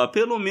consegue levar.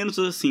 Pelo menos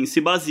assim,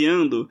 se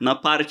baseando na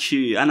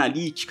parte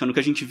analítica, no que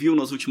a gente viu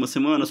nas últimas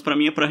semanas, pra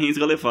mim é pra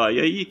Rensga levar. E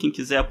aí, quem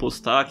quiser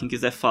apostar, quem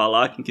quiser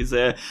falar, quem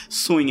quiser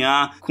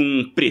sonhar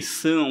com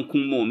pressão, com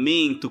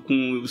momento,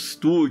 com o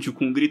estúdio,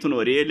 com grito na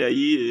orelha,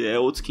 aí é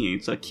outros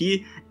 500.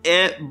 Aqui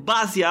é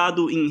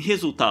baseado em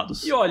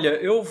resultados. E olha,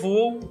 eu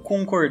vou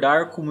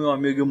concordar com o meu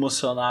amigo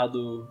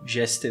emocionado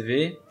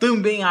GSTV.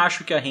 Também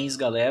acho que a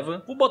Rensga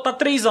leva. Vou botar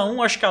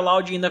 3-1. Acho que a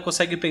Loud ainda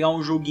consegue pegar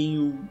um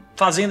joguinho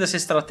fazendo essa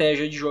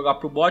estratégia de jogar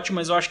pro bot,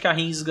 mas eu acho que a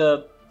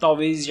Rensga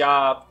talvez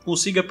já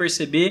consiga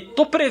perceber.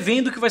 Tô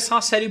prevendo que vai ser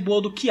uma série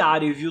boa do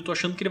Chiari, viu? Tô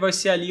achando que ele vai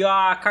ser ali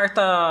a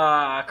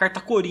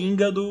carta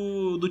coringa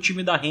do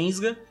time da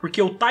Rensga,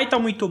 porque o Tai tá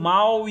muito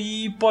mal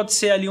e pode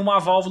ser ali uma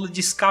válvula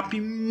de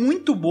escape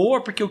muito boa,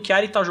 porque o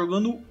Chiari tá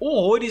jogando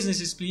horrores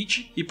nesse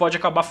split e pode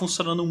acabar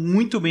funcionando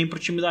muito bem pro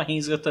time da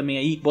Rensga também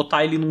aí,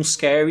 botar ele nos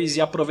carries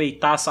e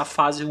aproveitar essa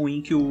fase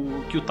ruim que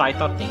o Tai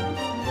tá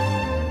tendo.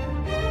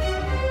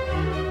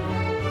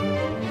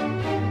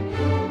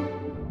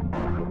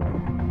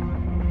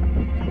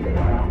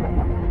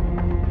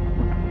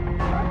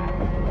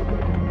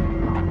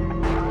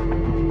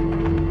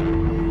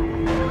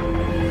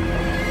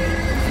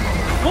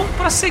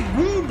 Para a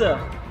segunda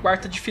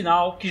quarta de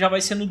final, que já vai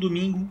ser no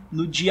domingo,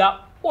 no dia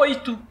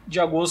 8 de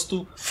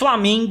agosto,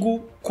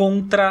 Flamengo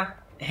contra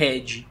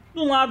Red. De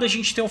um lado a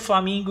gente tem o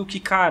Flamengo que,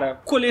 cara,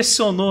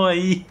 colecionou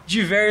aí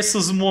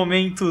diversos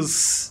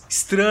momentos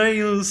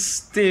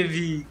estranhos,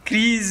 teve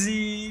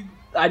crise.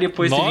 Aí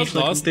depois teve gente que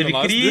não teve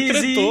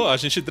crise. A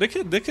gente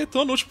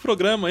decretou no último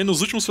programa, aí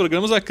nos últimos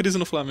programas, a crise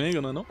no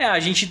Flamengo, não é não? A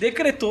gente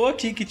decretou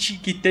aqui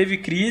que teve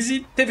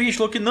crise. Teve gente que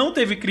falou que não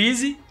teve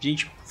crise.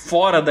 Gente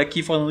fora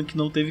daqui falando que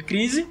não teve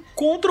crise.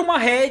 Contra uma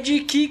Red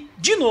que,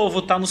 de novo,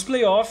 tá nos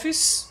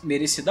playoffs,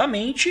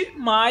 merecidamente,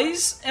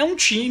 mas é um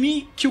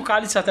time que o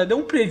Cálice até deu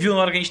um preview na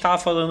hora que a gente tava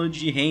falando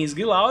de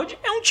Rensga e Loud.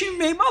 É um time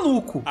meio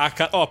maluco.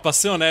 Pra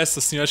ser honesto,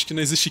 assim, eu acho que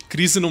não existe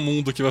crise no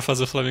mundo que vai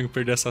fazer o Flamengo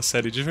perder essa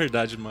série de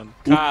verdade, mano.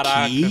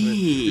 Caraca,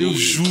 velho. Eu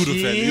juro,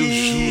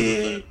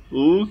 velho.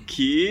 O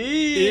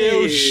quê?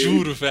 Eu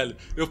juro, velho.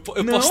 Eu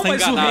posso estar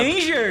enganado. Mas o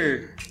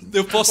Ranger...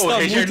 Eu posso estar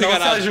muito enganado. O Ranger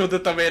não se ajuda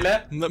também,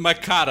 né? Mas,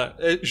 cara,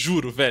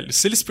 juro, velho.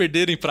 Se eles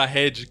perderem pra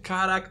Red,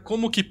 caraca,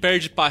 como que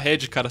perde pra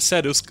Red, cara?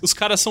 Sério, os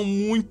caras são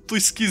muito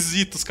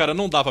esquisitos, cara.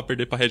 Não dá pra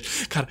perder pra Red.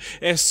 Cara,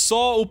 é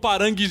só o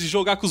Parang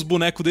jogar com os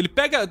bonecos dele.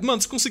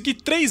 Mano, se conseguir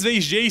 3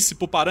 vezes Jace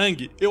pro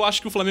Parang, eu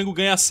acho que o Flamengo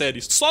ganha a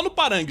série. Só no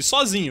Parang,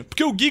 sozinho.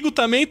 Porque o Gigo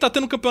também tá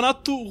tendo um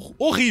campeonato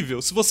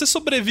horrível. Se você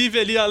sobrevive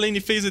ali à lane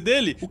phase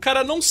dele, o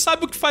cara não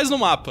sabe o que faz no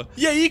mapa.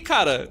 E aí,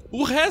 cara,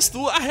 o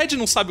resto, a Red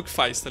não sabe o que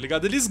faz, tá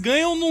ligado? Eles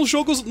ganham nos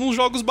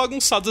jogos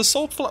bagunçados. É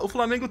só o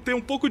Flamengo ter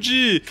um pouco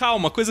de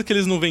calma, coisa que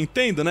eles não vêm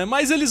tendo, né?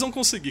 Mas eles vão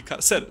conseguir,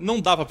 cara. Sério, não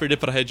dá pra perder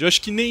pra Red. Eu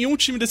acho que nenhum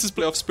time desses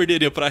playoffs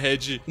perderia pra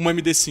Red uma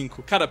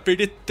MD5. Cara,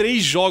 perder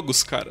 3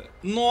 jogos, cara.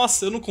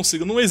 Nossa, eu não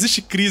consigo. Não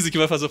existe crise que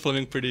vai fazer o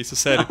Flamengo perder isso,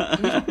 sério.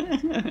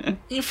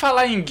 Em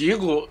falar em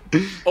Gigo,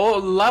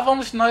 lá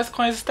vamos nós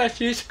com as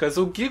estatísticas.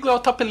 O Gigo é o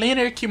top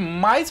laner que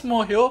mais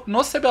morreu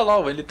no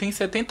CBLOL. Ele tem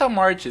 70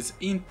 mortes.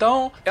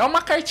 Então, é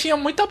uma cartinha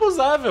muito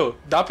abusável.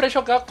 Dá pra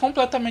jogar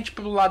completamente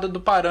pelo lado do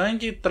Parang,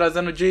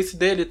 trazendo o Jace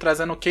dele,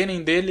 trazendo o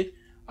Kennen dele.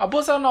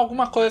 Abusando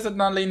alguma coisa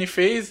na lane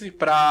phase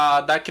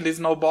pra dar aquele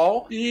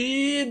snowball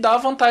e dar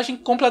vantagem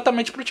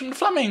completamente pro time do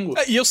Flamengo.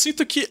 E eu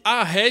sinto que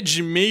a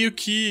Red meio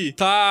que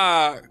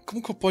tá...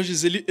 Como que eu posso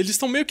dizer? Eles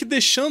estão meio que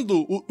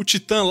deixando o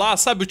Titã lá,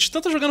 sabe? O Titã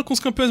tá jogando com uns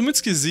campeões muito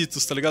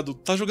esquisitos, tá ligado?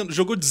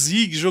 Jogou de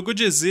Zig, jogou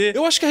de EZ.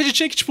 Eu acho que a Red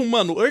tinha que, tipo,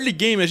 mano, early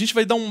game, a gente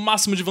vai dar um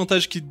máximo de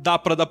vantagem que dá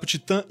pra dar pro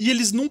Titã. E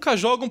eles nunca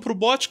jogam pro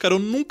bot, cara. Eu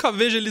nunca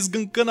vejo eles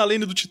gankando a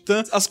lane do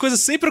Titã. As coisas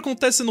sempre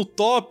acontecem no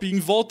top, em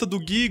volta do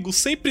Gigo,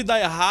 sempre dá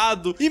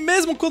errado. E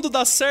mesmo quando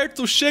dá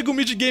certo, chega o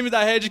mid-game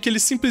da Red que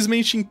eles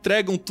simplesmente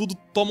entregam tudo,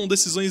 tomam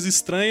decisões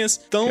estranhas.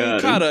 Então,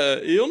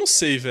 cara, eu não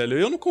sei, velho.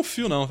 Eu não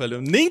confio não,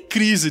 velho. Nem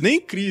crise,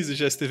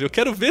 GSTV. Eu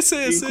quero ver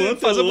você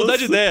fazer mudar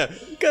de ideia.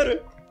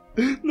 Cara...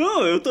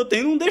 Não, eu tô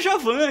tendo um déjà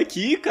vu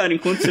aqui, cara,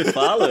 enquanto você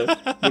fala.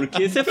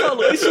 Porque você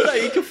falou isso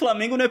daí, que o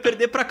Flamengo não ia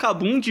perder pra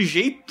Kabum de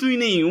jeito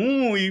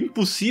nenhum, e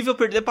impossível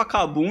perder pra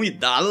Kabum e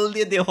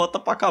dar-lhe derrota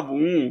pra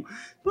Kabum.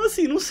 Então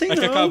assim, não sei não,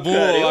 que cara. A Kabum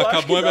é melhor, a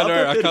Kabum é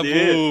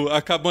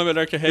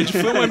melhor que a Red.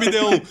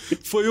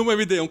 Foi uma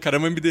MD1, cara, é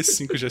uma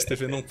MD5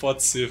 GSTV, não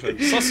pode ser,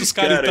 velho. Só se os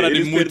caras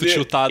entrarem muito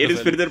chutados,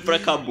 Eles perderam pra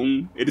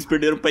Kabum, eles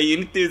perderam pra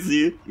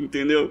INTZ,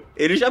 entendeu?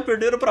 Eles já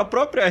perderam pra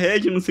própria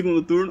Red no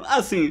segundo turno.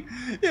 Assim,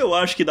 eu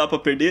acho que dá pra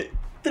perder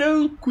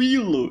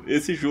tranquilo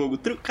esse jogo.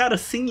 Cara,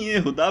 sem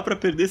erro, dá pra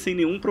perder sem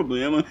nenhum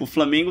problema. O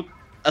Flamengo,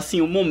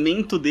 assim, o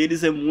momento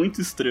deles é muito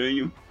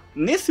estranho.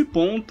 Nesse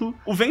ponto,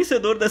 o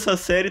vencedor dessa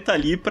série tá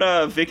ali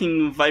pra ver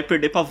quem vai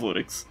perder pra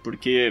Vorax,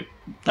 porque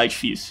tá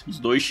difícil. Os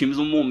dois times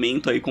num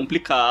momento aí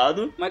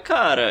complicado. Mas,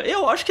 cara,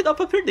 eu acho que dá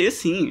pra perder,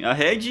 sim. A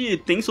Red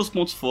tem seus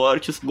pontos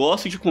fortes,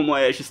 gosto de como a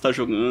Ashe está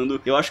jogando.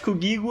 Eu acho que o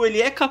Gigo,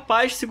 ele é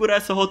capaz de segurar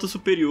essa rota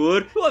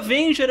superior. O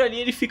Avenger ali,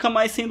 ele fica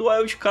mais sendo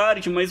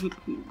wildcard, mas...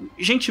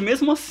 Gente,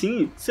 mesmo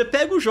assim, você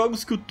pega os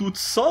jogos que o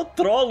Tuts só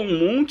trola um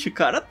monte,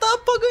 cara,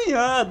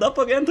 dá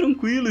pra ganhar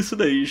tranquilo isso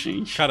daí,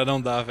 gente. Cara, não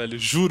dá, velho.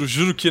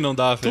 Juro que não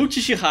dá, velho.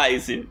 Tuts de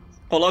Ryze.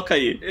 Coloca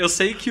aí. Eu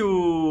sei que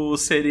o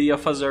Seri ia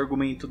fazer o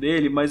argumento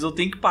dele, mas eu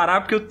tenho que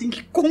parar porque eu tenho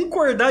que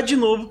concordar de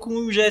novo com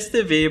o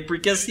GSTV.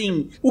 Porque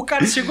assim, o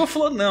cara chegou e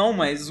falou: não,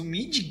 mas o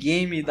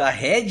mid-game da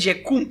Red é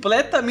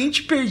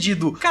completamente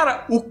perdido.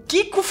 Cara, o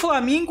que o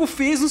Flamengo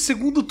fez no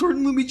segundo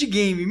turno no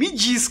mid-game? Me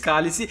diz,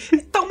 Cálice.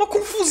 Tá uma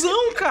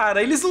confusão,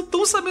 cara. Eles não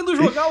estão sabendo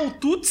jogar. O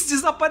Tuts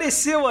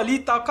desapareceu ali,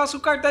 tá com o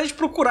cartaz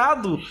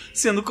procurado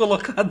sendo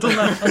colocado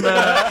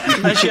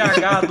na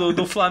GH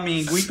do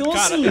Flamengo. Então,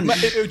 cara,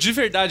 assim... eu de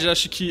verdade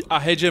acho que a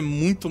Red é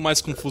muito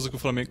mais confusa que o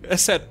Flamengo. É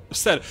sério.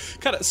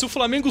 Cara, se o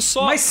Flamengo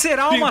só... Mas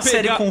será uma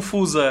série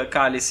confusa,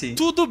 Cálice?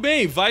 Tudo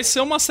bem, vai ser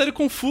uma série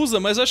confusa,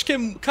 mas eu acho que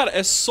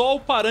é só o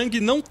Parang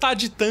não tá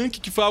de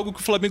tanque, que foi algo que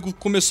o Flamengo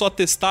começou a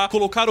testar.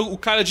 Colocaram o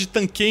cara de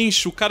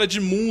Tankenshi, o cara de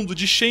Mundo,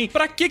 de Shen.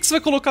 Pra que você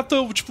vai colocar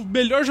teu, tipo,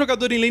 melhor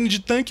jogador em lane de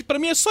tanque? Pra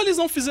mim é só eles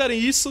não fazerem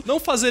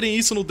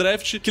isso no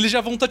draft, que eles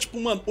já vão estar, tipo,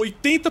 mano,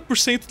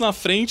 80% na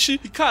frente.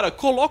 E, cara,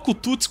 coloca o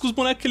Tuts com os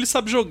bonecos que ele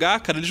sabe jogar,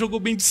 cara. Ele jogou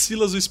bem de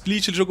Silas, o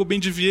Split, ele jogou bem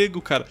de Viego,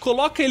 cara.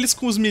 Coloca eles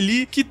com os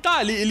melee, que tá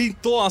ali, ele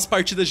entou as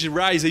partidas de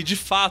Ryze aí, de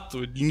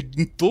fato,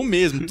 entou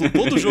mesmo.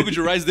 Todo o jogo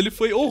de Ryze dele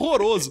foi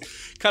horroroso.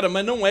 Cara,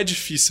 mas não é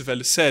difícil,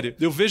 velho, sério.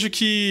 Eu vejo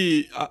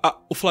que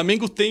o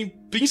Flamengo tem,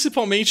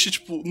 principalmente,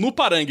 tipo, no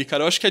Parang,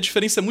 cara, eu acho que a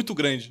diferença é muito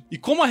grande. E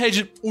como a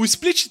Red, o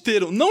split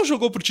inteiro, não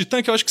jogou pro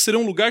Titã, que eu acho que seria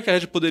um lugar que a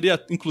Red poderia,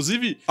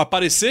 inclusive,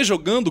 aparecer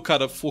jogando,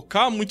 cara,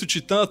 focar muito o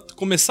Titã,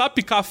 começar a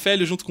picar a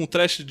Félio junto com o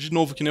Thresh, de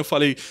novo, que nem eu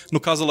falei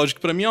no caso da Logic,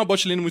 pra mim é uma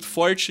bot lane muito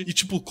forte, e,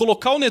 tipo,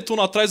 colocar o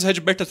Netuno atrás, o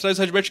Redbert atrás,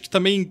 o Redbert que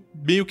também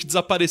meio que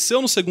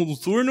desapareceu no segundo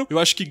turno. Eu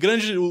acho que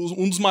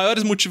um dos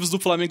maiores motivos do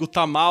Flamengo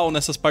tá mal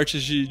nessas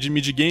partes de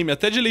mid-game,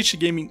 até de late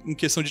game em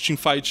questão de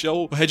teamfight,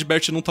 o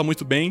Redbert não tá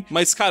muito bem.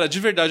 Mas, cara, de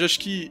verdade, eu acho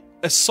que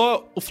é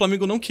só o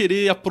Flamengo não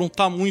querer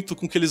aprontar muito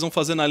com o que eles vão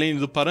fazer na lane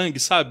do Parang,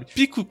 sabe?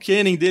 Pica o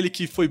Kennen dele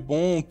que foi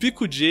bom,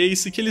 pica o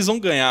Jace, que eles vão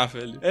ganhar,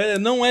 velho.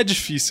 Não é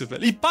difícil,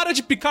 velho. E para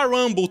de picar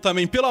Rumble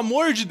também, pelo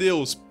amor de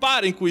Deus.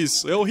 Parem com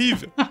isso, é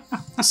horrível.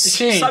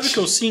 Sabe o que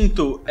eu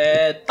sinto?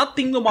 Tá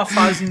tendo uma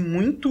fase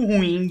muito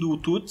ruim do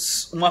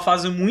Tuts, uma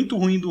fase muito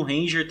ruim do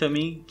Ranger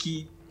também,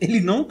 que ele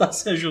não tá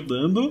se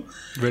ajudando.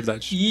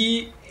 Verdade.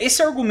 E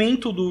esse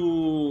argumento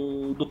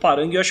do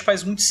Parang eu acho que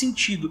faz muito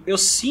sentido. Eu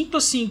sinto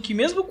assim que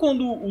mesmo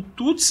quando o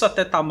Tuts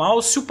até tá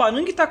mal, se o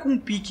Parang tá com um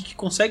pique que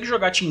consegue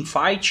jogar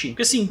teamfight,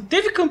 porque assim,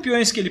 teve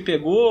campeões que ele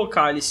pegou,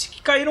 Cálice,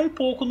 que caíram um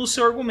pouco no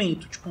seu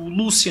argumento, tipo o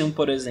Lucian,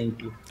 por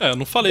exemplo. Eu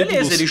não falei do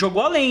Lucian. Ele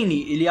jogou a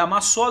lane, ele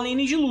amassou a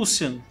lane de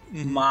Lucian,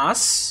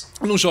 mas...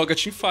 Não joga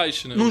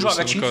teamfight, né? Não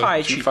joga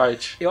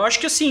teamfight. Eu acho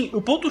que assim,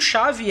 o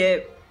ponto-chave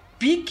é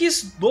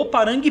piques do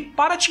Parangue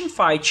para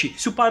teamfight.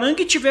 Se o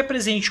Parangue tiver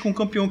presente com um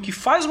campeão que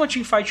faz uma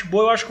teamfight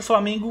boa, eu acho que o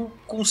Flamengo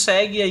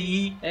consegue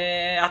aí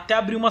até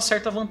abrir uma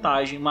certa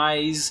vantagem.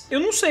 Mas eu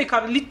não sei,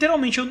 cara.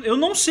 Literalmente, eu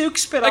não sei o que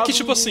esperar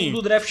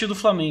do draft do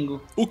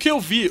Flamengo. O que eu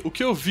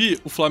vi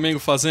o Flamengo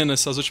fazendo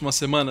essas últimas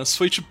semanas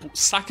foi, tipo,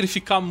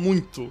 sacrificar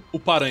muito o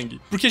Parangue.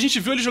 Porque a gente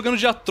viu ele jogando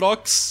de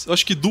Aatrox, eu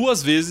acho que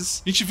 2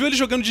 vezes. A gente viu ele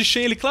jogando de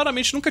Shen, ele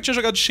claramente nunca tinha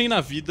jogado de Shen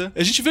na vida.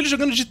 A gente viu ele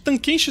jogando de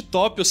Tankkenchi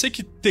top, eu sei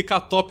que TK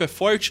top é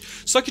forte,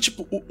 só que,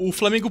 tipo, o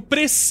Flamengo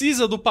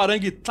precisa do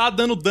Parangue tá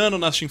dando dano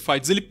nas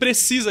teamfights, ele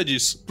precisa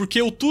disso.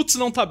 Porque o Tuts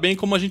não tá bem,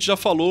 como a gente já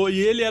falou, e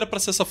ele era pra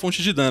ser essa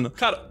fonte de dano.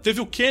 Cara,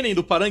 teve o Kennen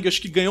do Parangue,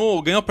 acho que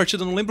ganhou a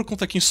partida, não lembro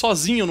contra quem,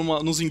 sozinho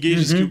nos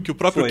engages que o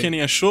próprio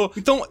Kennen achou.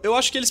 Então, eu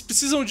acho que eles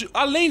precisam de...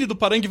 A lane do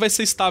Parangue vai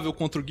ser estável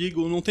contra o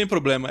Gigo, não tem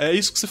problema. É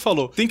isso que você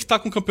falou. Tem que estar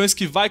com campeões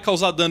que vai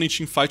causar dano em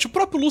teamfight. O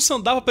próprio Lucian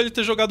dava pra ele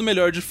ter jogado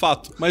melhor, de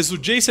fato. Mas o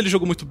Jace, ele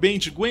jogou muito bem,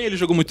 de Gwen ele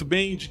jogou muito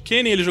bem, de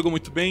Kennen ele jogou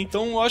muito bem.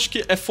 Então, eu acho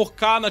que é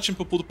focar na team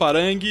pool do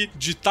Parangue,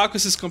 de estar com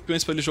esses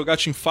campeões pra ele jogar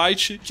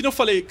teamfight. Que não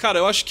falei, cara,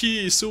 eu acho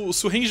que se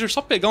o Ranger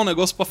só pegar um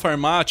negócio pra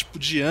farmar, tipo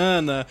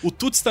Diana, o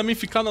Tuts também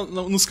ficar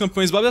nos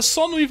campeões baba, é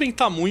só não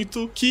inventar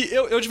muito, que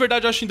eu de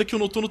verdade acho ainda que o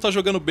Noturno tá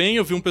jogando bem.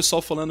 Eu vi um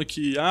pessoal falando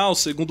que, o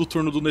segundo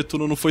turno do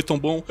Netuno não foi tão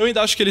bom. Eu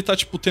ainda acho que ele tá,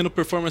 tipo, tendo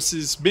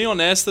performances bem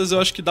honestas. Eu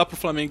acho que dá pro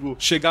Flamengo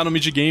chegar no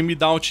mid-game e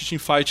dar um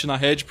teamfight na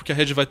Red, porque a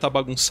Red vai estar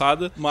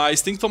bagunçada.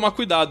 Mas tem que tomar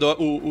cuidado.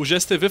 O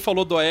GSTV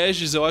falou do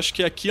Aegis, eu acho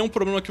que aqui é um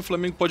problema que o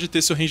Flamengo pode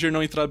ter se o Ranger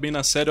não entrar bem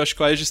na série. Eu acho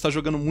que o Aegis tá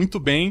jogando muito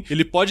bem.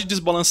 Ele pode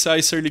desbalancear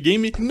esse early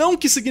game. Não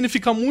que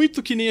significa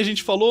muito, que nem a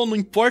gente falou, não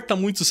importa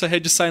muito se a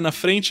Red sai na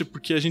frente,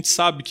 porque a gente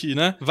sabe que,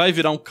 né, vai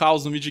virar um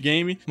caos no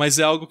mid-game, mas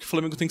é algo que o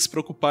Flamengo tem que se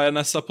preocupar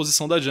nessa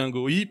posição da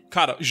jungle. E,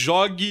 cara,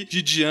 jogue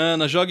de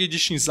Diana, jogue de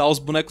Shinzal, os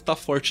bonecos tá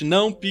forte.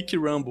 Não pique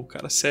Rumble,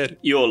 cara, sério.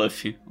 E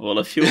Olaf? O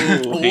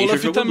Ranger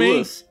Olaf jogou também.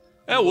 2.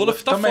 O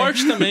Olaf tá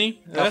forte também.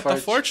 Tá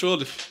forte o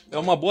Olaf. É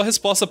uma boa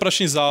resposta pra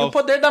Shinzal. E o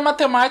poder da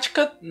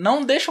matemática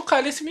não deixa o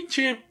Calice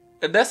mentir.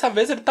 Dessa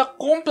vez ele tá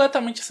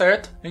completamente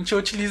certo. A gente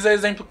utiliza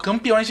exemplo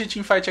campeões de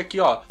teamfight aqui,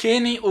 ó.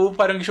 Kennen, o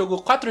Parangue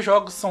jogou 4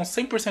 jogos, são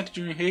 100%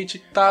 de win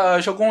rate.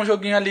 Jogou um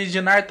joguinho ali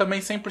de Nar também,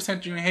 100%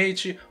 de win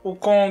rate. O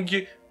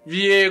Kong,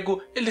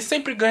 Viego, ele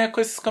sempre ganha com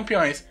esses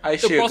campeões. Aí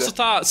chega. Eu posso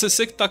estar...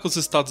 Você que tá com os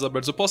estados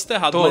abertos, eu posso estar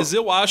errado, mas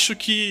eu acho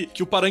que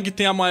o Parangue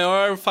tem a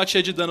maior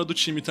fatia de dano do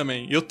time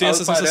também. Eu tenho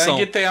essa sensação. O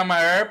Parangue tem a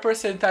maior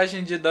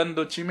porcentagem de dano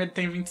do time, ele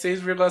tem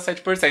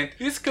 26,7%.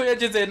 Isso que eu ia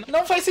dizer.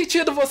 Não faz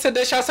sentido você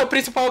deixar seu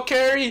principal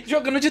carry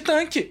jogando de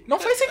tanque.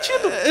 Não faz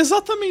sentido.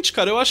 Exatamente,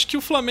 cara. Eu acho que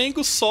o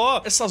Flamengo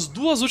só... Essas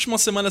 2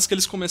 últimas semanas que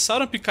eles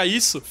começaram a picar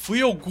isso,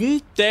 foi algum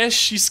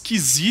teste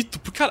esquisito.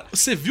 Porque, cara,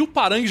 você viu o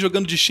Parangue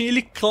jogando de Shen,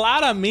 ele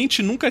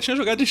claramente nunca tinha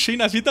jogado de Shen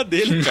na vida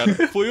dele,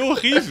 cara. Foi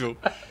horrível.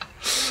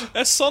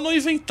 É só não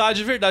inventar,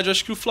 de verdade. Eu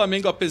acho que o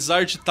Flamengo,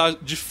 apesar de estar,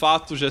 de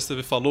fato, o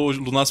GSTV falou, o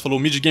Lunas falou,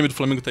 o mid-game do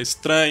Flamengo tá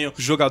estranho,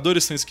 os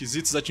jogadores estão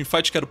esquisitos, a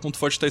teamfight, que era o ponto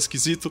forte, tá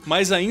esquisito,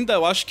 mas ainda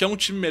eu acho que é um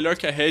time melhor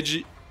que a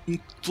Red em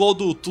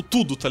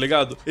tudo, tá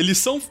ligado? Eles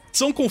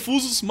são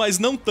confusos, mas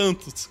não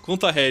tanto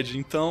quanto a Red.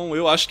 Então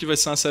eu acho que vai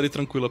ser uma série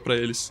tranquila pra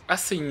eles.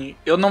 Assim,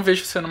 eu não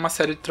vejo sendo uma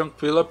série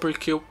tranquila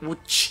porque o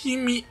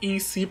time em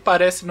si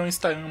parece não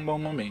estar em um bom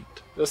momento.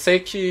 Eu sei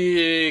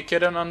que,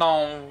 querendo ou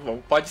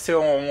não, pode ser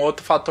um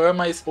outro fator,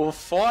 mas o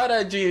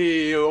fora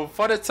de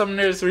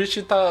Summoner's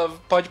Rift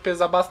pode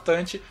pesar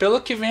bastante pelo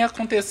que vem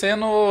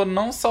acontecendo,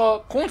 não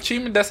só com o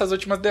time dessas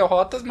últimas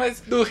derrotas, mas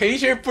do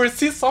Ranger por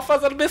si só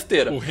fazendo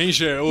besteira. O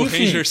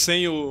Ranger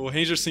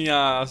sem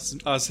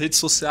as redes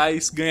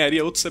sociais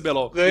ganharia outro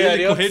CBLOL.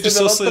 Ganharia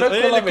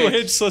ele com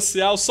rede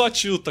social só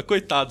tilta,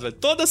 coitado, velho.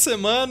 Toda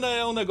semana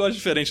é um negócio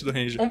diferente do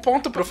Ranger. Um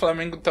ponto pro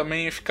Flamengo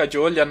também ficar de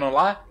olho e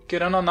anular,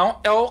 querendo ou não,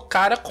 é o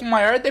cara com o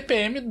maior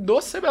DPM do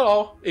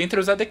CBLOL entre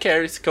os AD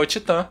Carries, que é o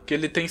Titã, que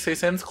ele tem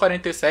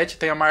 647,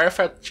 tem a maior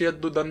fatia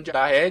do dano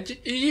da Red,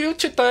 e o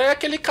Titã é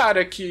aquele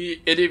cara que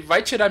ele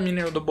vai tirar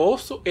minion do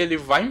bolso, ele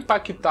vai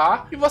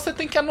impactar, e você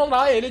tem que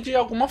anular ele de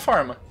alguma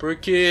forma,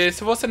 porque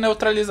se você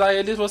neutralizar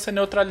eles, você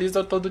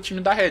neutraliza todo o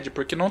time da Red,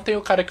 porque não tem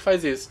o cara que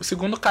faz isso. O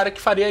segundo cara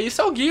que faria isso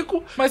é o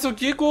Gigo, mas o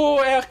Gigo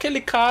é aquele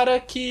cara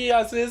que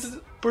às vezes...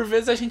 Por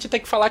vezes a gente tem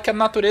que falar que a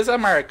natureza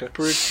marca,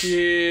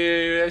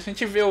 porque a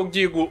gente vê o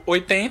Gigo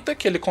 80,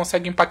 que ele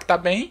consegue impactar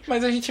bem,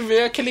 mas a gente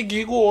vê aquele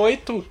Gigo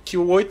 8, que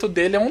o 8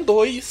 dele é um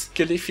 2,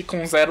 que ele fica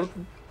um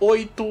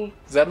 0,8,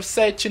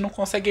 0,7, não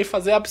consegue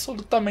fazer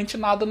absolutamente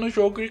nada no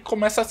jogo e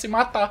começa a se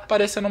matar,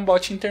 parecendo um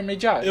bot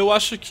intermediário. Eu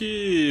acho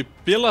que,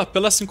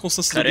 pela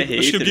circunstância do Gigo,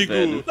 acho que o Gigo...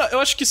 Eu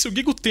acho que se o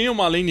Gigo tem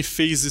uma lane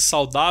phase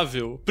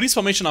saudável,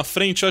 principalmente na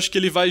frente, eu acho que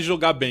ele vai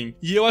jogar bem.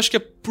 E eu acho que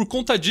é por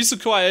conta disso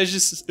que o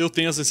Aegis, eu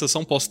tenho a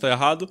sensação, posso estar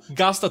errado,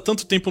 gasta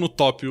tanto tempo no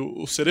top.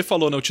 O Sere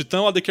falou, né? O Titã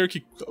é o AD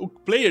Carry, o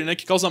player, né?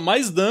 Que causa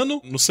mais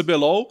dano no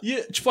CBLOL.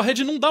 E, tipo, a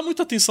Red não dá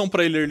muita atenção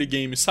pra ele early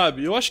game,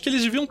 sabe? Eu acho que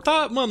eles deviam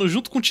estar, mano,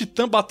 junto com o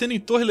Titã, batendo em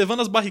torre,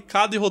 levando as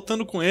barricadas e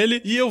rotando com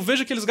ele. E eu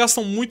vejo que eles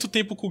gastam muito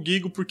tempo com o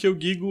Gigo, porque o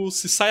Gigo,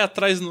 se sai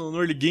atrás no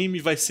early game,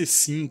 vai ser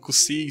 5,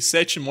 6,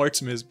 7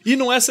 mortes mesmo. E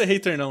não é ser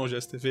hater não,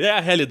 GSTV, é a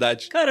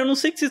realidade. Cara, eu não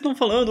sei o que vocês estão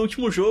falando. O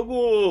último jogo,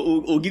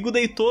 o Gigo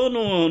deitou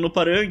no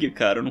Parang,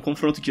 cara, no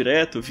confronto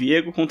direto,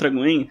 Viego contra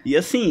Gwen. E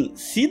assim,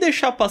 se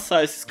deixar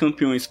passar esses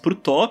campeões pro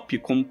top,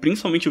 como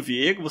principalmente o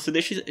Viego, você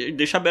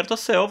deixa aberto a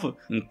selva.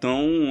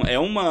 Então, é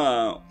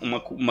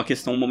uma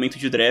questão, um momento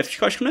de draft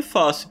que eu acho que não é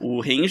fácil.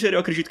 O Ranger, eu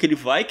acredito que ele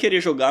vai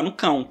querer jogar no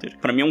counter.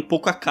 Pra mim é um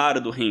pouco a cara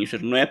do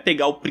Ranger. Não é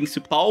pegar o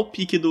principal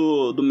pick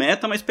do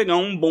meta, mas pegar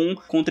um bom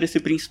contra esse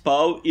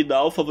principal e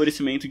dar o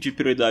favorecimento de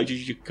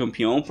prioridade de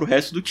campeão pro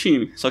resto do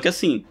time. Só que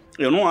assim,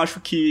 eu não acho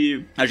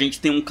que a gente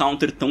tem um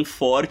counter tão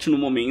forte no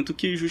momento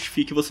que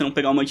justifique você não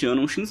pegar uma Diana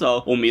ou um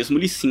Shinzal. Ou mesmo o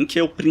Lee Sin, que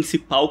é o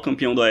principal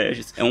campeão do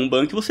Aegis. É um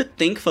ban que você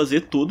tem que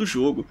fazer todo o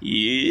jogo.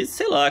 E,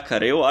 sei lá,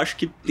 cara, eu acho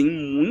que tem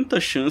muita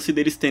chance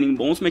deles terem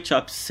bons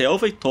matchups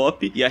selva e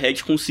top e a Red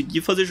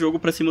conseguir fazer jogo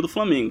pra cima do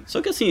Flamengo.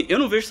 Só que assim, eu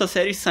não vejo essa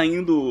série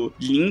saindo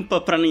limpa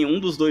pra nenhum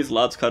dos dois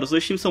lados, cara. Os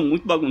dois times são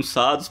muito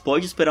bagunçados,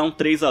 pode esperar um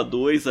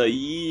 3-2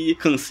 aí,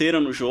 canseira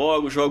no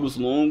jogo, jogos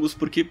longos,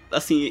 porque,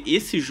 assim,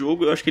 esse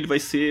jogo eu acho que ele vai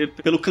ser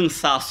pelo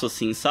cansaço,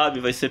 assim, sabe?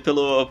 Vai ser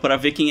pra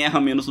ver quem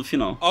erra menos no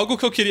final. Algo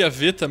que eu queria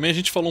ver também, a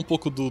gente falou um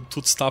pouco do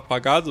tudo está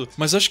apagado,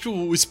 mas eu acho que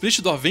o split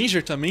do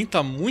Avenger também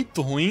tá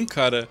muito ruim,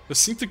 cara. Eu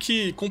sinto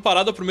que,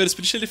 comparado ao primeiro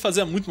split, ele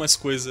fazia muito mais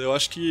coisa. Eu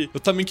acho que eu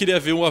também queria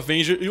ver o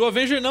Avenger, e o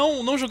Avenger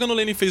não jogando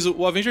lane phase,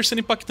 o Avenger sendo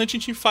impactante em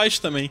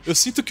teamfight também. Eu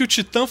sinto que o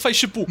Titã faz,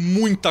 tipo,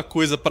 muita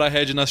coisa pra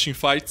Red nas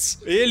teamfights.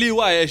 Ele e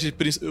o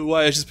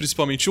Aegis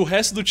principalmente. E o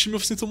resto do time eu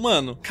sinto,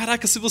 mano,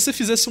 caraca, se você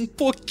fizesse um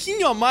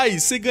pouquinho a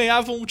mais, você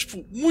ganhava,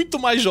 tipo, muito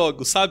mais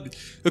jogos, sabe?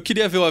 Eu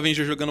queria ver o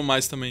Avenger jogando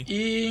mais também.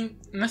 E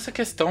nessa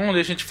questão,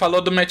 a gente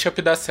falou do matchup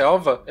da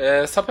selva,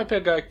 só pra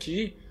pegar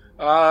aqui,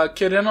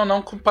 querendo ou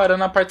não,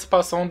 comparando a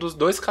participação dos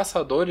dois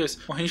caçadores,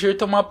 o Ranger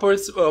tem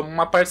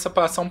uma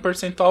participação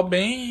percentual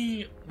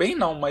bem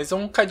não, mas é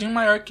um cadinho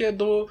maior que a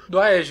do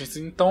Aegis.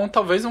 Então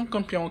talvez um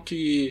campeão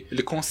que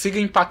ele consiga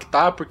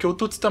impactar, porque o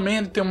Tuts também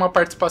ele tem uma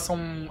participação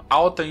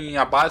alta em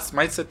abate,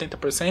 mais de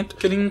 70%,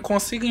 que ele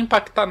consiga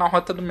impactar na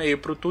rota do meio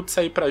pro Tuts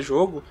sair pra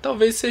jogo,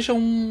 talvez seja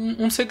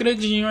um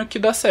segredinho aqui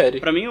da série.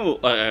 Pra mim,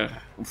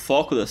 o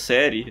foco da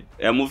série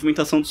é a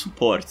movimentação dos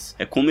suportes.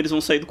 É como eles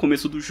vão sair do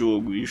começo do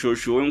jogo. E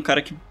Jojo é um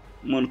cara que,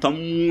 mano, tá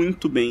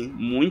muito bem,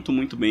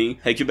 muito bem.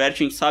 Redbert, a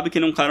gente sabe que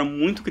ele é um cara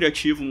muito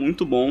criativo,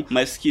 muito bom,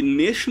 mas que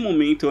neste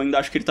momento eu ainda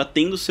acho que ele tá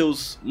tendo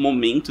seus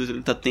momentos,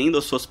 ele tá tendo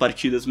as suas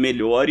partidas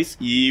melhores,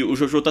 e o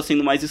Jojo tá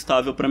sendo mais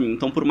estável pra mim.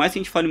 Então, por mais que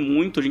a gente fale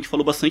muito, a gente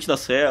falou bastante da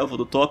selva,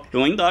 do top,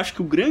 eu ainda acho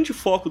que o grande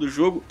foco do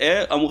jogo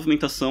é a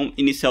movimentação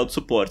inicial dos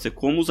suportes, é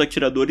como os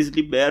atiradores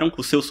liberam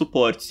os seus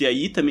suportes, e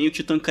aí também o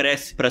Titã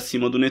cresce pra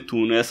cima do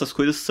Netuno. Essas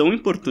coisas são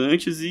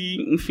importantes e,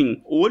 enfim,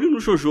 olho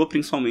no Jojo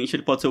principalmente,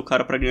 ele pode ser o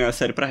cara pra ganhar a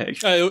série pra Red.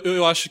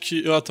 Eu acho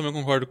que eu também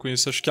concordo com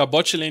isso. Acho que a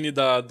bot lane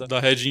da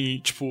Red,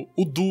 tipo,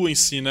 o duo em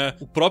si, né?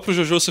 O próprio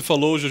Jojo se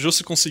falou, o Jojo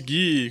se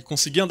conseguir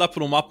andar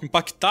por um mapa,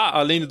 impactar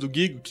a lane do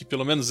Gigo, que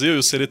pelo menos eu e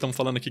o Serê estamos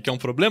falando aqui que é um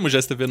problema, o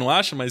GSTV não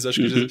acha, mas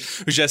acho que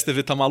o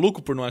GSTV tá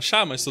maluco por não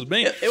achar, mas tudo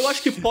bem. Eu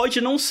acho que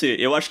pode não ser,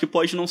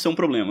 um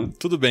problema.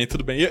 Tudo bem.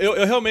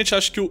 Eu realmente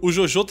acho que o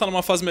Jojo tá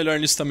numa fase melhor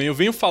nisso também. Eu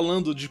venho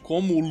falando de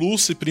como o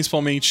Lucy,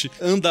 principalmente,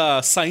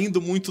 anda saindo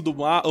muito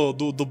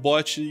do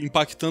bot,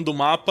 impactando o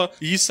mapa,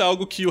 e isso é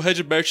algo que o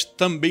Redbert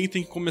também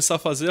tem que começar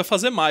a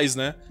fazer mais,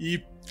 né?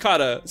 E,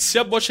 cara, se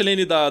a bot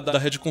lane da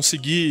Red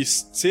conseguir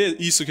ser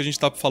isso que a gente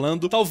tá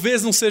falando,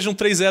 talvez não seja um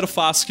 3-0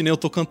 fácil, que nem eu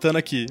tô cantando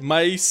aqui,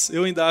 mas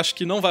eu ainda acho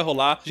que não vai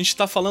rolar. A gente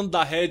tá falando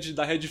da Red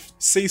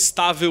ser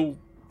estável,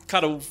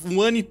 cara, um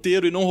ano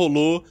inteiro e não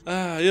rolou.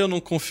 Eu não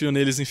confio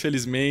neles,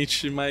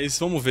 infelizmente, mas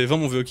vamos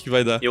ver o que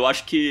vai dar. Eu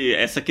acho que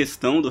essa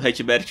questão do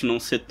Redbert não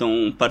ser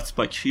tão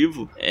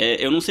participativo,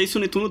 eu não sei se o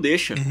Netuno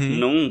deixa,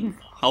 não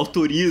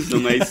autoriza,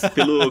 mas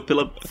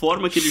pela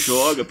forma que ele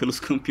joga, pelos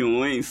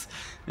campeões,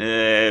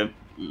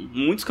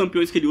 muitos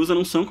campeões que ele usa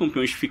não são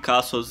campeões de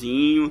ficar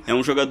sozinho. É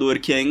um jogador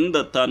que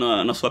ainda tá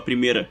na sua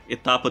primeira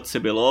etapa de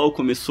CBLOL,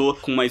 começou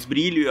com mais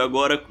brilho e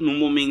agora num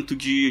momento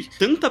de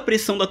tanta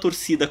pressão da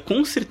torcida,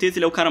 com certeza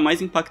ele é o cara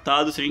mais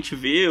impactado. Se a gente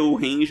vê o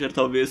Ranger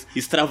talvez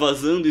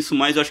extravasando isso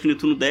mais, eu acho que o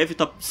Netuno deve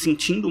estar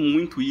sentindo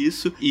muito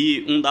isso.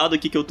 E um dado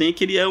aqui que eu tenho é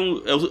que ele é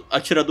o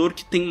atirador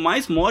que tem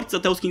mais mortes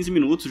até os 15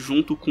 minutos,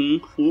 junto com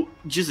o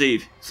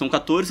Dzave. São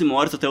 14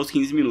 mortes até os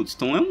 15 minutos.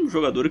 Então é um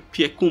jogador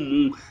que é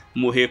comum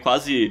morrer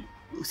quase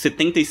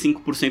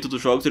 75% dos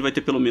jogos, ele vai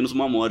ter pelo menos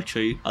uma morte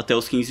aí até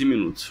os 15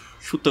 minutos,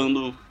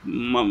 chutando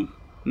uma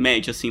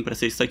média assim pra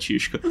ser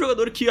estatística. Um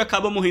jogador que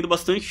acaba morrendo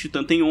bastante,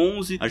 Titã tem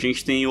 11, a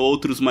gente tem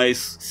outros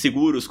mais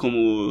seguros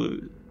como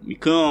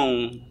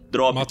Micão,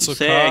 Drop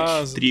Matsukaze.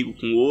 com 7, Trigo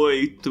com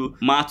 8,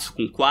 Matsu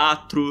com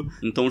 4.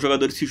 Então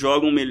jogadores que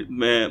jogam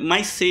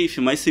mais safe,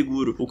 mais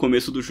seguro o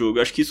começo do jogo.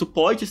 Eu acho que isso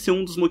pode ser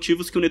um dos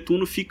motivos que o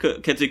Netuno fica...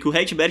 Quer dizer, que o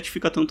Redbert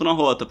fica tanto na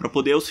rota, pra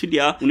poder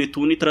auxiliar o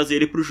Netuno e trazer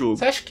ele pro jogo.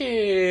 Você acha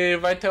que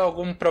vai ter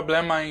algum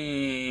problema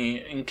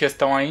em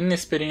questão a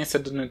inexperiência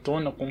do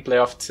Netuno com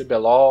playoff de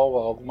CBLOL,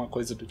 alguma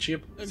coisa do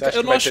tipo?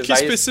 Eu não acho que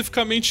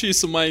especificamente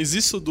isso, mas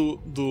isso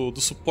do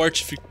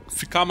suporte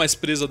ficar mais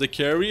preso a The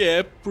Carry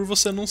é por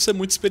você não ser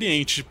muito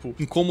experiente, tipo,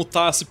 em como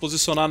se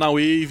posicionar na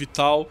wave e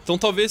tal. Então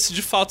talvez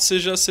de fato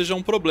seja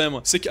um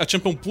problema. Sei que a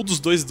Champion Pool dos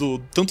dois,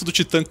 tanto do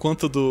Titã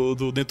quanto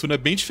do Netuno, é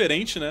bem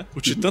diferente, né?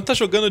 O Titã tá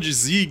jogando de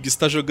Ziggs,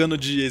 tá jogando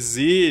de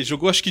EZ,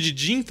 jogou acho que de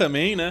Jhin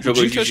também, né?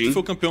 Jogou o Jhin de que acho Jhin. que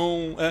foi o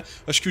campeão...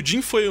 acho que o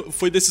Jhin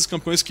foi desses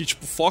campeões que,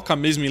 tipo, foca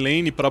mesmo em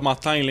lane pra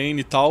matar em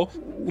lane e tal.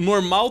 O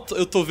normal,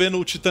 eu tô vendo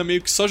o Titã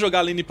meio que só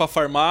jogar lane pra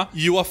farmar,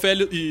 e o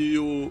Aphelios, e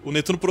o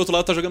Netuno, por outro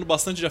lado, tá jogando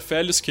bastante de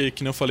Aphelios, que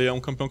nem eu falei, é um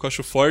campeão que eu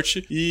acho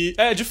forte. E,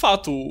 de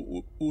fato,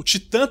 o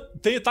Titã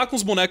tá com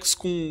os bonecos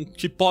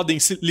que podem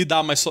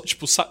lidar mais,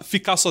 tipo,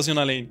 ficar sozinho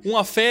na lane. Um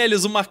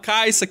Aphelios, uma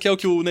Kai'Sa, que é o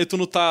que o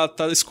Netuno tá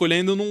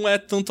escolhendo, não é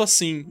tanto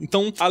assim.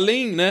 Então,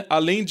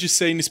 além de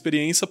ser a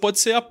inexperiência, pode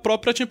ser a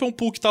própria Champion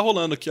Pool que tá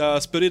rolando, que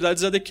as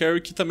prioridades é The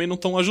Carry, que também não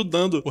estão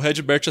ajudando o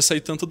Redbert a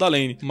sair tanto da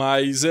lane.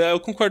 Mas eu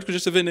concordo com o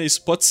GTV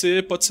nisso. Pode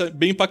ser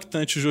bem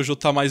impactante o Jojo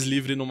tá mais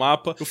livre no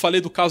mapa. Eu falei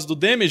do caso do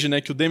Damage,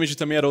 né, que o Damage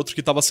também era outro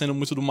que tava saindo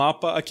muito do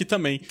mapa, aqui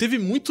também. Teve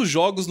muitos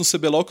jogos no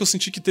CBLOL que eu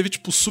senti que teve,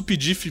 tipo, sup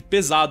diff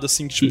pesado,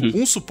 assim, que, tipo,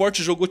 um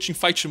suporte jogou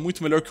teamfight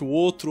muito melhor que o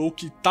outro, ou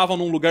que tava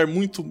num lugar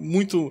muito,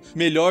 muito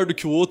melhor do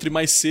que o outro e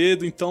mais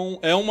cedo. Então,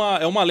 é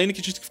uma lane que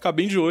a gente tem que ficar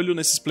bem de olho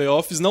nesses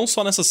playoffs, não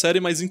só nessa série,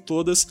 mas em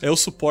todas. É o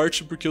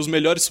suporte, porque os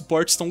melhores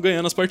suportes estão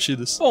ganhando as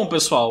partidas. Bom,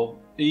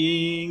 pessoal,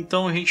 e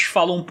então a gente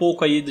falou um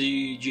pouco aí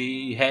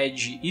de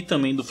Red e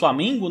também do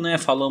Flamengo, né?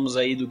 Falamos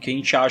aí do que a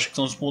gente acha que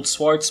são os pontos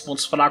fortes,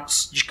 pontos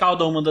fracos de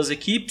cada uma das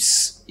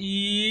equipes.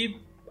 E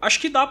acho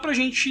que dá pra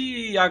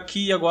gente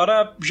aqui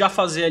agora já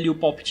fazer ali o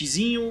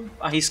palpitezinho,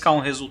 arriscar um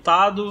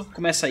resultado.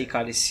 Começa aí,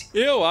 Cálice.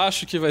 Eu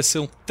acho que vai ser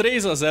um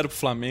 3-0 pro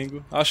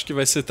Flamengo. Acho que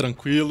vai ser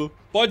tranquilo.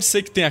 Pode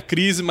ser que tenha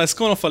crise, mas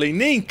como eu falei,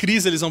 nem em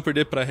crise eles vão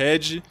perder pra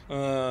Red.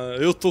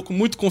 Eu tô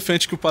muito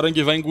confiante que o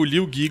Parangue vai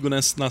engolir o Gigo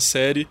na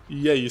série.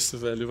 E é isso,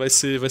 velho. Vai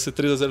ser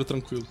 3-0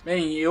 tranquilo.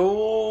 Bem,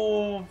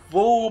 eu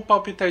vou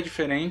palpitar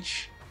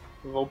diferente.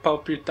 Vou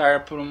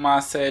palpitar por uma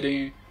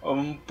série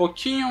um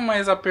pouquinho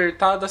mais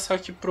apertada, só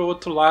que pro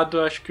outro lado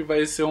eu acho que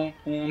vai ser um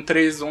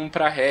 3-1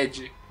 pra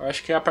Red. Eu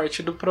acho que a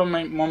partir do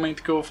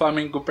momento que o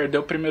Flamengo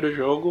perdeu o primeiro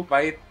jogo,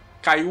 vai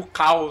cair o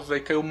caos, vai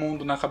cair o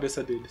mundo na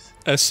cabeça deles.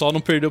 É só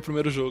não perder o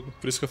primeiro jogo,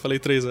 por isso que eu falei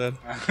 3-0.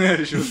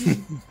 Justo.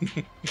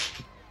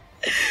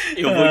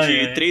 Eu vou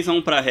de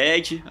 3-1 pra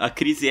Red, a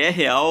crise é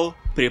real.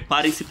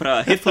 Preparem-se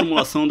pra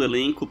reformulação do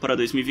elenco para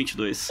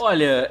 2022.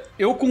 Olha,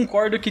 eu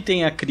concordo que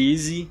tem a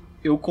crise.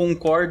 Eu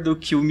concordo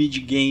que o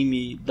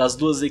mid-game das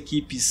duas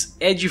equipes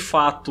é de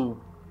fato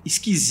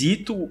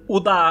esquisito. O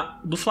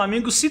do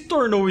Flamengo se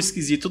tornou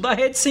esquisito. O da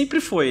Red sempre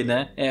foi,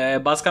 né?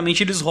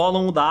 Basicamente eles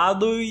rolam o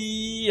dado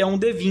e é um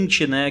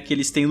D20, né? Que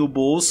eles têm no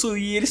bolso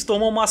e eles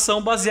tomam uma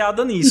ação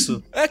baseada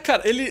nisso.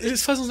 Cara,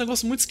 eles fazem uns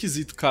negócios muito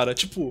esquisitos, cara.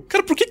 Tipo,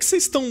 cara, por que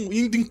vocês estão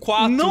indo em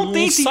 4? Não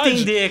tenta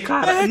entender,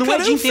 cara. Não,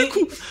 cara,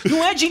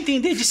 não é de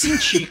entender, é de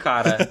sentir,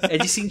 cara. É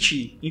de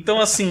sentir. Então,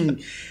 assim,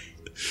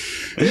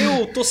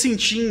 eu tô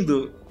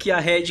sentindo que a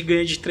Red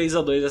ganha de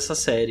 3-2 essa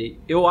série.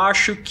 Eu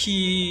acho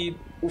que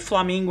o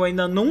Flamengo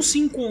ainda não se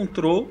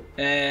encontrou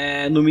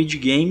no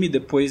mid-game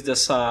depois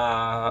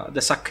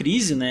dessa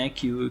crise, né,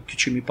 que o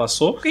time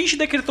passou. Porque a gente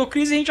decretou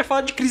crise e a gente já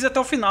fala de crise até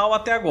o final,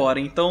 até agora.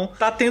 Então,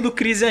 tá tendo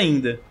crise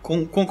ainda.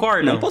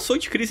 Concordam? Não passou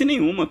de crise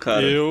nenhuma,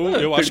 cara.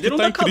 Eu acho que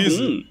tá em crise.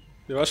 Kabum.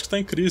 Eu acho que tá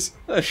em crise.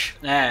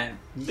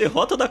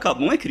 Derrota da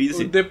Kabum é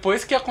crise.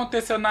 Depois que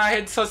aconteceu na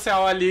rede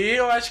social ali,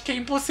 eu acho que é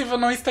impossível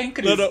não estar em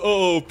crise.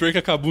 O pior que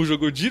a Kabum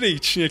jogou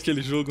direitinho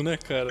aquele jogo, né,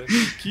 cara?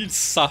 Que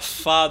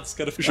safados,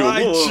 cara.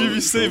 Ai, time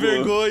sem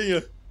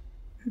vergonha.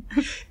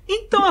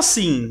 Então,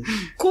 assim,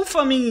 com o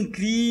Flamengo em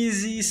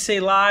crise, sei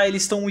lá,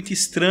 eles estão muito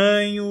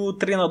estranhos, o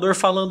treinador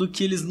falando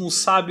que eles não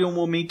sabem o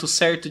momento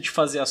certo de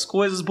fazer as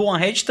coisas. Bom, a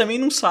Red também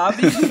não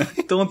sabe,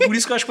 então é por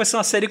isso que eu acho que vai ser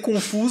uma série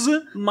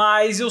confusa,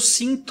 mas eu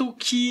sinto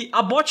que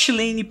a bot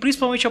lane,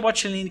 principalmente a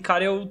bot lane,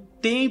 cara, eu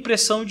tenho a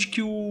impressão de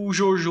que o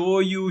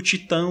Jojo e o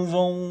Titã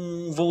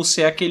vão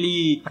ser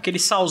aquele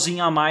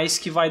salzinho a mais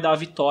que vai dar a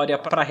vitória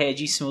pra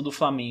Red em cima do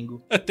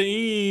Flamengo.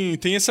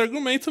 Tem esse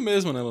argumento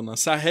mesmo, né, Luna?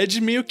 A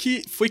Red meio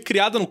que foi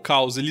criada no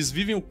caos. Eles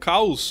vivem o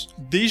caos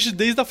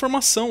desde a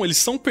formação. Eles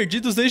são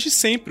perdidos desde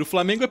sempre. O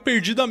Flamengo é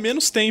perdido há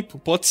menos tempo.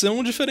 Pode ser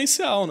um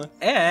diferencial, né?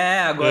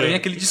 Agora vem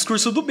aquele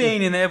discurso do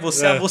Bane, né?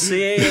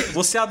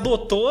 Você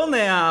adotou,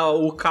 né,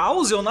 o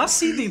caos, eu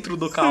nasci dentro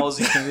do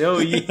caos, entendeu?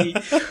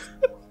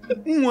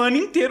 um ano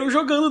inteiro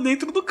jogando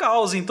dentro do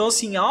caos. Então,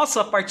 assim,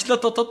 nossa, a partida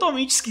tá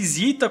totalmente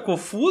esquisita,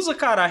 confusa,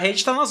 cara. A Red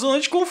tá na zona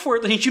de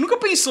conforto. A gente nunca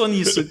pensou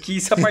nisso, que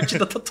se a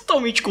partida tá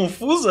totalmente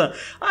confusa,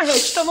 a Red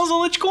tá na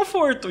zona de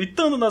conforto. E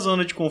estando na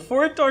zona de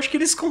conforto, eu acho que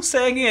eles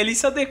conseguem ali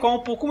se adequar um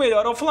pouco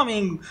melhor ao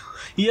Flamengo.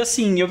 E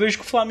assim, eu vejo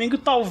que o Flamengo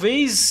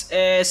talvez,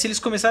 se eles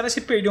começarem a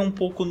se perder um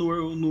pouco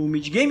no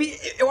mid-game,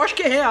 eu acho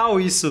que é real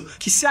isso.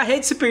 Que se a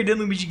Red se perder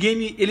no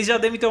mid-game, eles já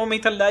devem ter uma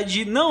mentalidade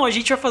de, não, a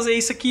gente vai fazer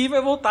isso aqui e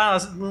vai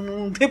voltar.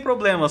 Não tem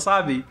problema,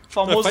 sabe? O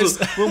famoso,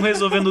 vamos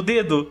resolver no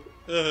dedo.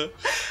 Uhum.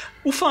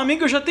 O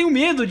Flamengo eu já tenho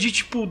medo de,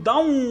 tipo, dar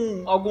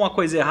alguma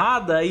coisa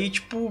errada e,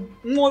 tipo,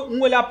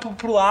 um olhar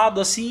pro lado,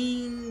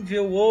 assim,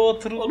 ver o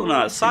outro,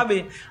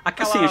 sabe?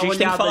 Aquela assim, a gente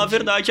tem que falar a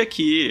verdade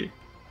aqui.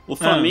 O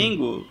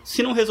Flamengo,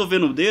 se não resolver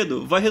no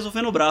dedo, vai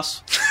resolver no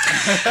braço.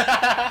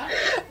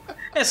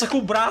 Só que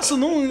o braço,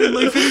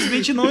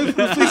 infelizmente, não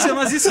influencia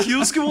nas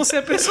skills que vão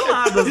ser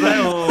pressionadas, né?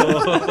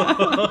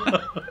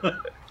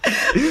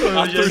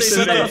 A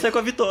torcida vai ser com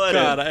a vitória.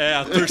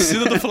 Cara, a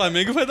torcida do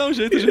Flamengo vai dar um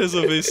jeito de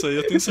resolver isso aí,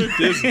 eu tenho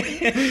certeza.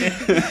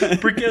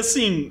 Porque,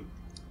 assim,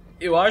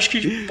 eu acho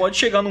que pode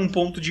chegar num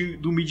ponto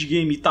do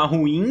mid-game tá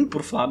ruim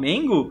pro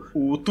Flamengo.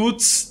 O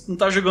Tuts não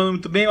tá jogando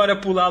muito bem, olha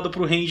pro lado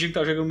pro Range que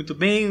tá jogando muito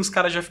bem, os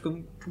caras já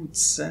ficam,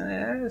 putz,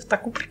 tá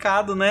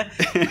complicado, né?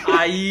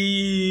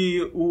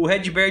 Aí o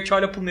Redbert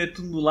olha pro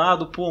Netuno do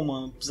lado, pô,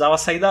 mano, precisava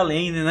sair da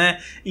lane, né?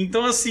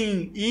 Então,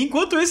 assim, e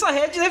enquanto isso a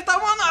Red deve estar,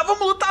 mano,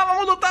 vamos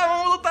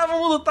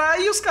lutar,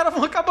 e os caras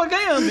vão acabar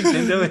ganhando,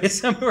 entendeu?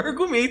 Esse é o meu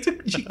argumento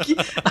de que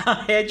a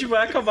Red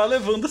vai acabar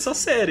levando essa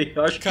série.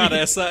 Eu acho cara,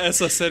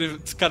 essa série,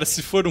 cara,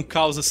 se for um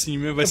caos assim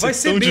mesmo, vai ser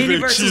tão Bane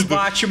divertido. Versus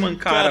Batman,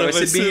 cara.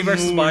 Vai ser Bane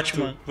versus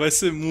Batman. Vai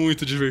ser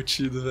muito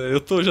divertido,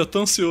 velho. Eu já tô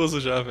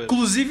ansioso já, velho.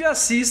 Inclusive,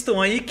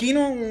 assistam aí.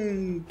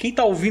 Quem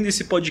tá ouvindo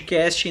esse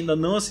podcast e ainda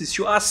não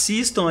assistiu,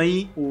 assistam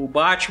aí o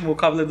Batman, o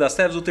Cavaleiro das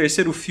Trevas, o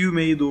terceiro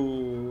filme aí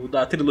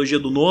da trilogia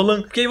do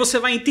Nolan. Porque aí você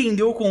vai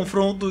entender o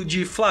confronto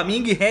de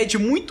Flamengo e Red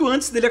muito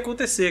antes dele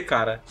acontecer,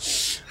 cara.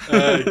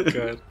 Ai,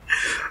 cara.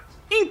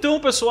 Então,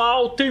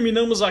 pessoal,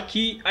 terminamos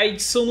aqui a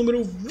edição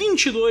número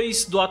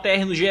 22 do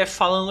ATR no GE,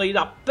 falando aí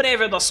da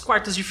prévia das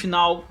quartas de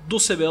final do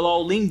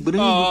CBLOL.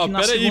 Lembrando que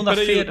na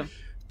segunda-feira...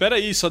 Pera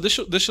aí, só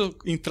deixa eu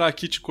entrar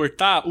aqui e te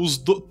cortar.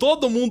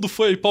 Todo mundo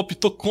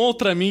palpitou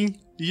contra mim.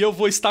 E eu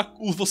vou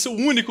ser o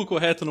único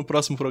correto no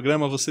próximo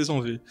programa, vocês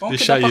vão ver. Como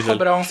deixa que dá aí, pra velho.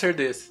 cobrar um ser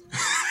desse?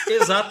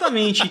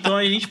 Exatamente, então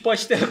a gente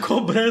pode ter a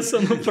cobrança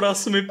no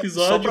próximo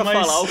episódio. Só pra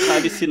falar, o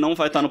Cálice não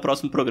vai estar no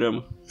próximo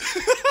programa.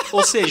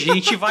 Ou seja, a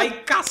gente vai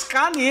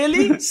cascar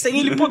nele sem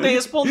ele poder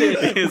responder.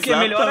 O que é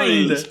melhor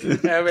ainda.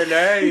 É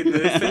melhor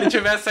ainda. Se ele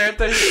tiver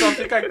certo, a gente só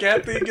fica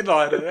quieto e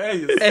ignora. É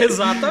isso.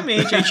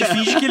 Exatamente, a gente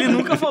finge que ele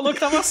nunca falou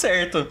que tava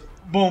certo.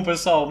 Bom,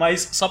 pessoal,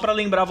 mas só pra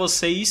lembrar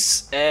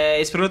vocês,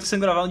 esse programa tá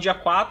sendo gravado no dia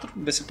 4,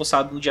 vai ser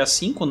postado no dia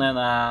 5, né,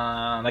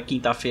 na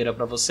quinta-feira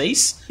pra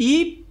vocês.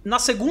 E na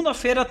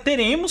segunda-feira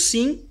teremos,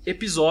 sim,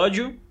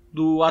 episódio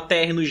do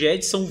ATR no GE,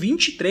 edição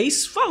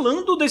 23,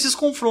 falando desses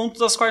confrontos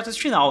das quartas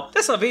de final.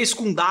 Dessa vez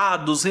com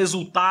dados,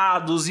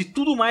 resultados e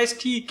tudo mais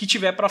que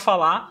tiver pra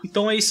falar.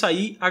 Então é isso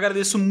aí,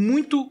 agradeço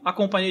muito a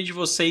companhia de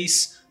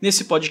vocês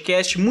nesse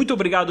podcast, muito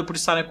obrigado por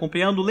estarem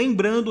acompanhando,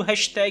 lembrando,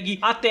 hashtag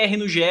ATR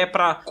no GE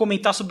para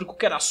comentar sobre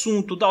qualquer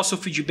assunto, dar o seu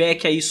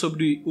feedback aí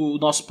sobre o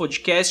nosso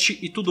podcast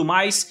e tudo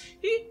mais,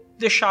 e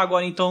deixar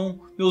agora então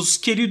meus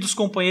queridos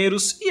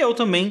companheiros e eu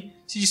também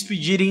se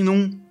despedirem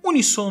num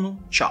uníssono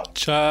tchau.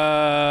 Tchau.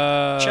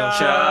 Tchau.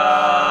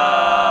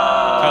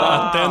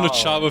 Cara, até no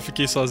tchau eu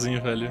fiquei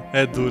sozinho, velho.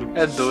 É duro.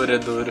 É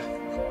duro.